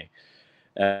Cabernet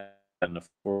at an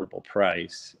affordable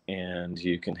price, and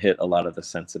you can hit a lot of the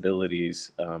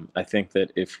sensibilities. I think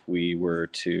that if we were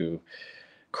to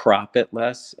crop it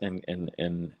less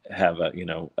and have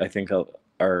I think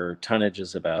our tonnage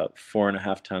is about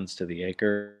 4.5 tons to the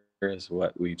acre is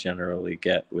what we generally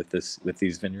get with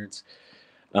these vineyards.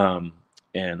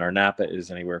 And our Napa is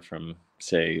anywhere from,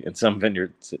 say, in some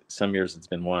vineyards, some years it's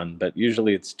been 1, but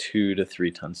usually it's 2 to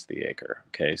 3 tons to the acre.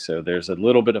 Okay, so there's a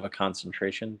little bit of a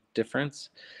concentration difference.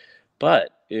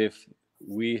 But if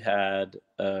we had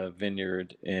a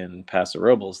vineyard in Paso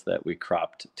Robles that we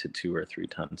cropped to 2 or 3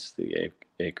 tons to the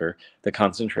acre, the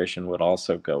concentration would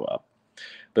also go up.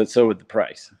 but so would the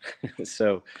price.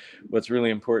 So what's really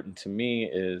important to me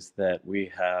is that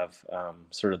we have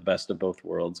sort of the best of both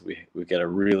worlds. We get a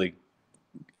really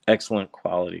excellent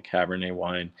quality Cabernet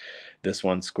wine. This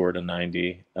one scored a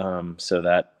 90. So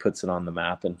that puts it on the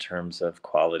map in terms of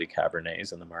quality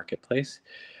Cabernets in the marketplace.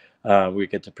 We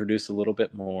get to produce a little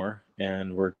bit more,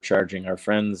 and we're charging our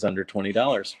friends under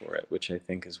 $20 for it, which I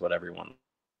think is what everyone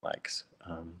likes.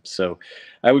 So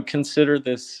I would consider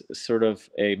this sort of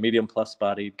a medium plus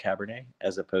bodied Cabernet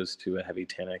as opposed to a heavy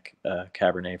tannic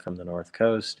Cabernet from the North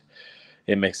Coast.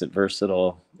 It makes it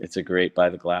versatile. It's a great by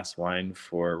the glass wine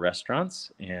for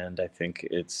restaurants, and I think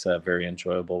it's a very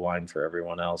enjoyable wine for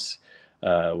everyone else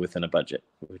within a budget,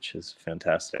 which is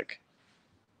fantastic.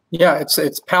 Yeah,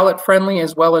 it's palate friendly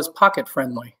as well as pocket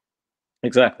friendly.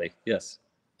 Exactly. Yes.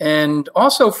 And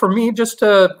also for me, just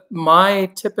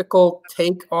my typical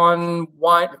take on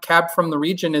wine, cab from the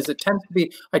region is it tends to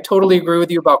be, I totally agree with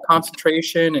you about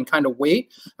concentration and kind of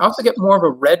weight. I also get more of a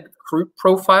red fruit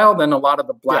profile than a lot of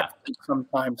the black fruit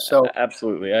sometimes. So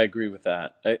absolutely. I agree with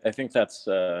that. I think that's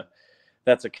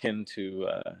akin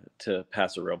to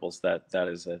Paso Robles. That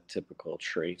is a typical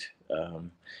trait.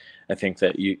 I think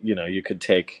that you could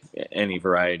take any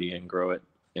variety and grow it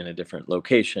in a different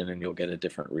location and you'll get a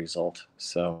different result.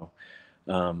 So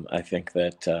I think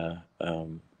that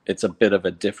it's a bit of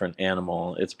a different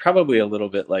animal. It's probably a little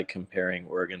bit like comparing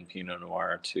Oregon Pinot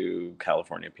Noir to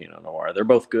California Pinot Noir. They're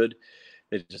both good.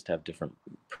 They just have different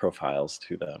profiles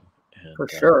to them. And, for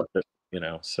sure.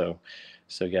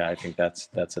 So yeah, I think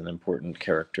that's an important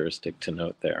characteristic to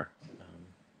note there.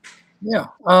 Yeah.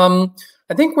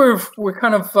 I think we're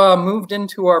kind of moved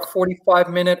into our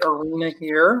 45-minute arena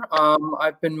here.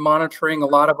 I've been monitoring a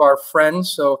lot of our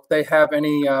friends, so if they have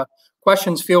any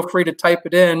questions, feel free to type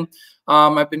it in.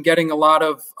 I've been getting a lot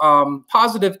of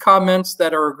positive comments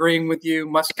that are agreeing with you.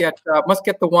 Must get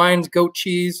the wines, goat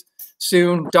cheese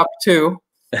soon, duck too.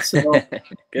 So,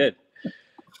 good.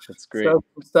 That's great. So,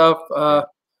 stuff.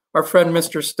 Our friend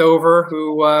Mr. Stover,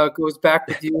 who goes back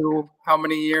with you how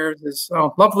many years, is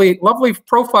lovely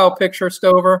profile picture,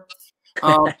 Stover.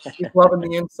 He's loving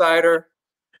the insider.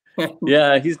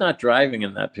 Yeah, he's not driving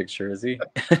in that picture, is he?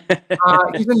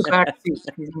 He's in the back seat.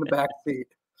 He's in the back seat.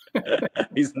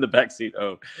 He's in the back seat.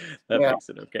 Oh, that makes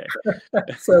it okay.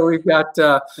 So we've got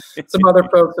some other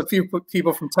folks, a few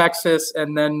people from Texas,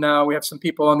 and then we have some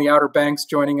people on the Outer Banks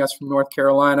joining us from North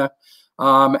Carolina,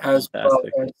 as well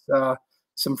as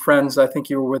some friends. I think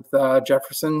you were with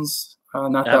Jefferson's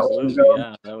not that long ago.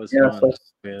 Yeah, that was fun. So,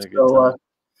 we had a good time.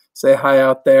 Say hi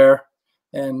out there,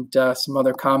 and some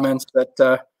other comments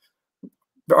that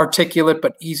articulate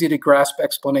but easy to grasp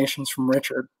explanations from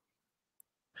Richard.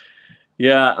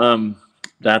 Yeah,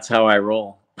 that's how I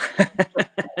roll.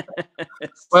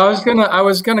 Well, I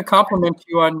was gonna compliment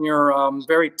you on your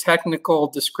very technical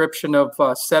description of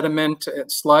sediment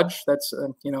and sludge. That's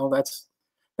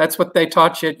that's what they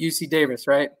taught you at UC Davis,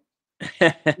 right?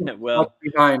 Well,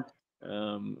 behind.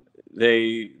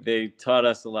 They taught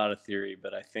us a lot of theory,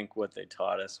 but I think what they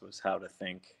taught us was how to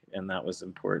think, and that was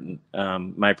important.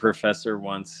 My professor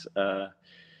once,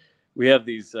 we have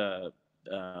these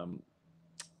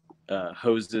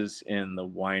hoses in the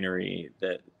winery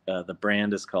that the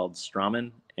brand is called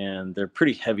Strawman, and they're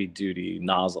pretty heavy duty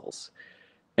nozzles.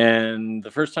 And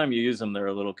the first time you use them, they're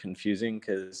a little confusing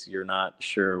because you're not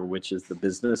sure which is the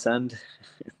business end.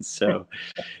 So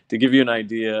to give you an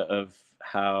idea of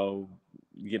how,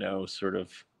 sort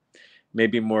of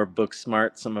maybe more book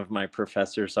smart some of my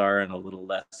professors are and a little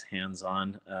less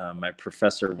hands-on, my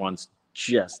professor once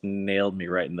just nailed me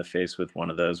right in the face with one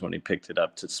of those when he picked it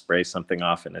up to spray something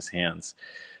off in his hands.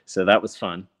 So that was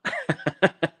fun.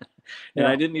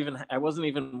 And I wasn't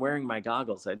even wearing my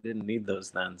goggles. I didn't need those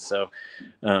then. So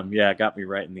it got me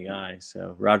right in the eye.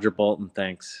 So Roger Bolton,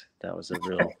 thanks. That was a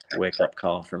real wake up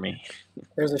call for me.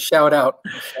 There's a shout out.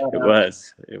 It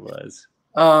was.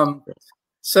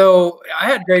 So I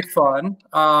had great fun.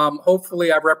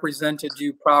 Hopefully I represented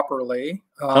you properly.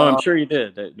 I'm sure you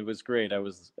did. It was great. I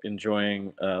was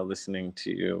enjoying listening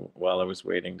to you while I was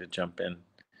waiting to jump in.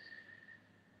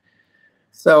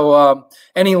 So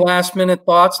any last minute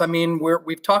thoughts? I mean,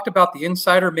 we've talked about the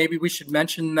Insider. Maybe we should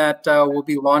mention that we'll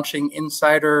be launching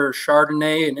Insider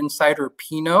Chardonnay and Insider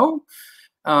Pinot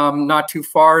not too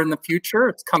far in the future.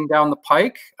 It's coming down the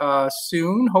pike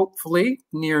soon, hopefully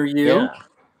near you. Yeah.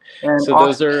 And so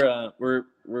those are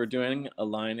we're doing a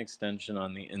line extension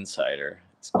on the Insider.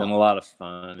 It's been a lot of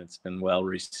fun. It's been well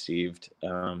received.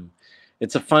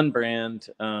 It's a fun brand.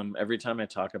 Every time I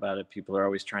talk about it, people are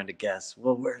always trying to guess,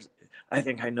 well, I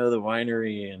think I know the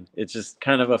winery, and it's just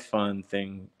kind of a fun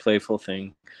thing, playful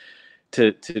thing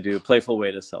to do, a playful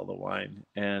way to sell the wine.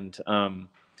 And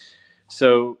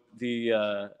So the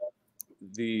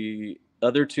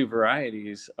other two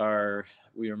varieties are,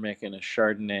 we are making a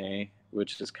Chardonnay,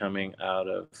 which is coming out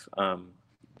of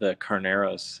the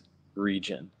Carneros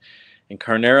region. And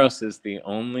Carneros is the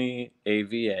only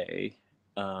AVA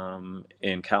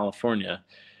in California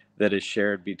that is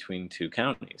shared between two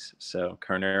counties. So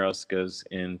Carneros goes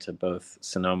into both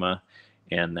Sonoma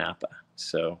and Napa.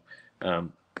 So I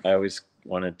always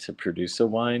wanted to produce a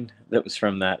wine that was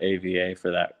from that AVA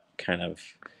for that kind of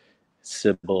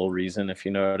Sybil reason, if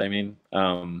you know what I mean.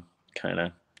 Kind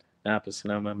of Napa,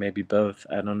 Sonoma, maybe both.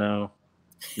 I don't know.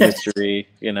 Mystery,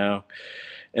 you know.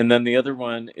 And then the other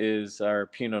one is our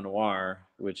Pinot Noir,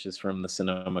 which is from the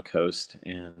Sonoma coast.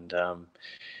 And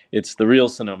it's the real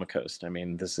Sonoma coast. I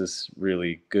mean, this is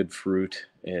really good fruit.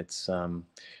 It's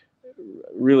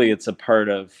really, it's a part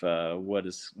of what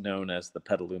is known as the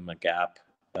Petaluma Gap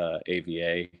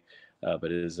AVA, but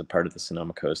it is a part of the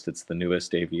Sonoma coast. It's the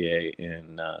newest AVA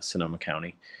in Sonoma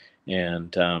County.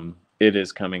 And it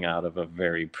is coming out of a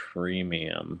very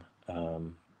premium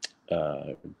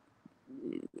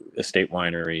estate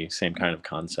winery, same kind of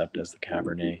concept as the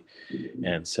Cabernet.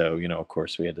 And so, you know, of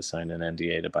course, we had to sign an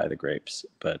NDA to buy the grapes,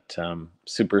 but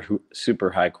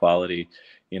super high quality.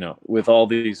 You know, with all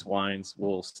these wines,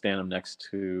 we'll stand them next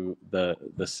to the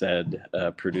said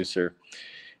producer,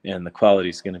 and the quality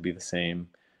is going to be the same,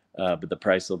 but the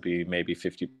price will be maybe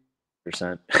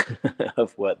 50%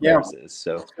 of what theirs is.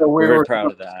 So we're very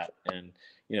proud of that. And,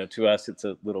 you know, to us, it's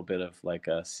a little bit of like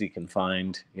a seek and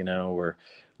find. You know, we're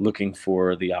looking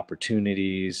for the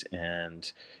opportunities,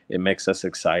 and it makes us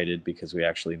excited because we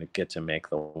actually get to make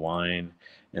the wine,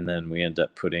 and then we end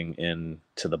up putting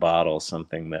into the bottle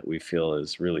something that we feel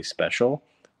is really special,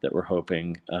 that we're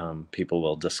hoping people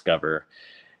will discover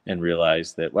and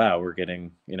realize that, wow, we're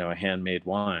getting, you know, a handmade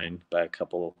wine by a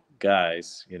couple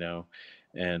guys, you know,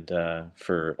 and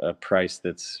for a price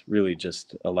that's really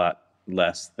just a lot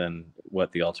less than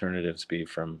what the alternatives be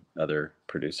from other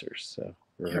producers. So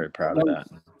we're very proud of that.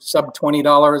 Sub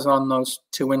 $20 on those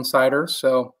two insiders.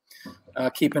 So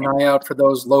keep an eye out for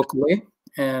those locally,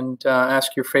 and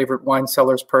ask your favorite Wine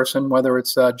Cellars person, whether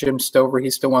it's Jim Stover. He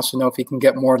still wants to know if he can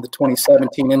get more of the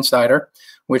 2017 insider,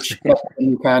 which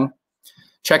you can.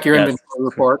 Check your inventory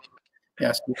report.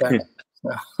 Yes, you can.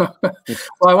 Well,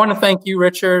 I want to thank you,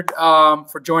 Richard,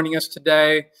 for joining us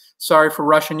today. Sorry for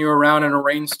rushing you around in a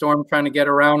rainstorm, trying to get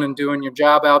around and doing your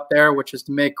job out there, which is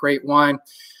to make great wine.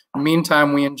 In the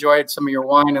meantime, we enjoyed some of your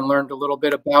wine and learned a little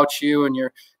bit about you and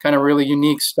your kind of really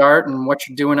unique start and what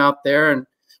you're doing out there. And it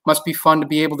must be fun to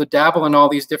be able to dabble in all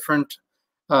these different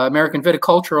American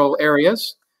viticultural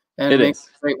areas and make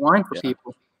great wine for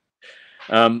people.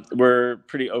 We're a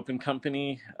pretty open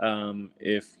company.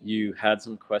 If you had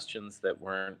some questions that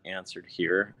weren't answered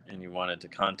here and you wanted to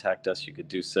contact us, you could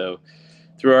do so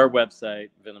through our website,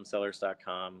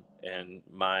 vinumcellars.com, and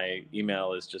my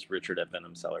email is just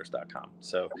richard@vinumcellars.com.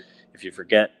 So if you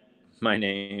forget my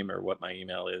name or what my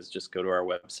email is, just go to our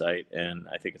website, and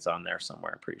I think it's on there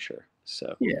somewhere, I'm pretty sure.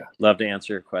 So yeah, love to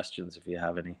answer your questions if you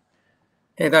have any.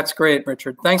 Hey, that's great,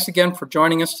 Richard. Thanks again for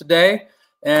joining us today.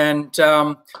 And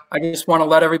I just want to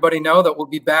let everybody know that we'll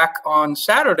be back on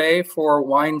Saturday for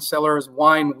Wine Cellars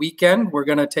Wine Weekend. We're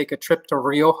going to take a trip to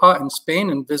Rioja in Spain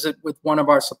and visit with one of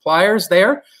our suppliers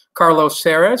there, Carlos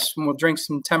Ceres, and we'll drink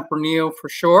some Tempranillo for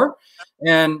sure.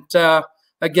 And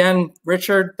again,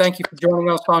 Richard, thank you for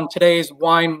joining us on today's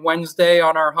Wine Wednesday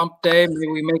on our hump day. May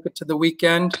we make it to the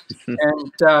weekend.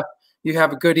 And you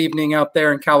have a good evening out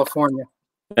there in California.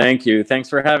 Thank you. Thanks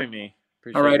for having me.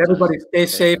 Appreciate All right, everybody stay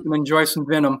safe and enjoy some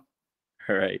Vinum.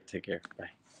 All right, take care. Bye.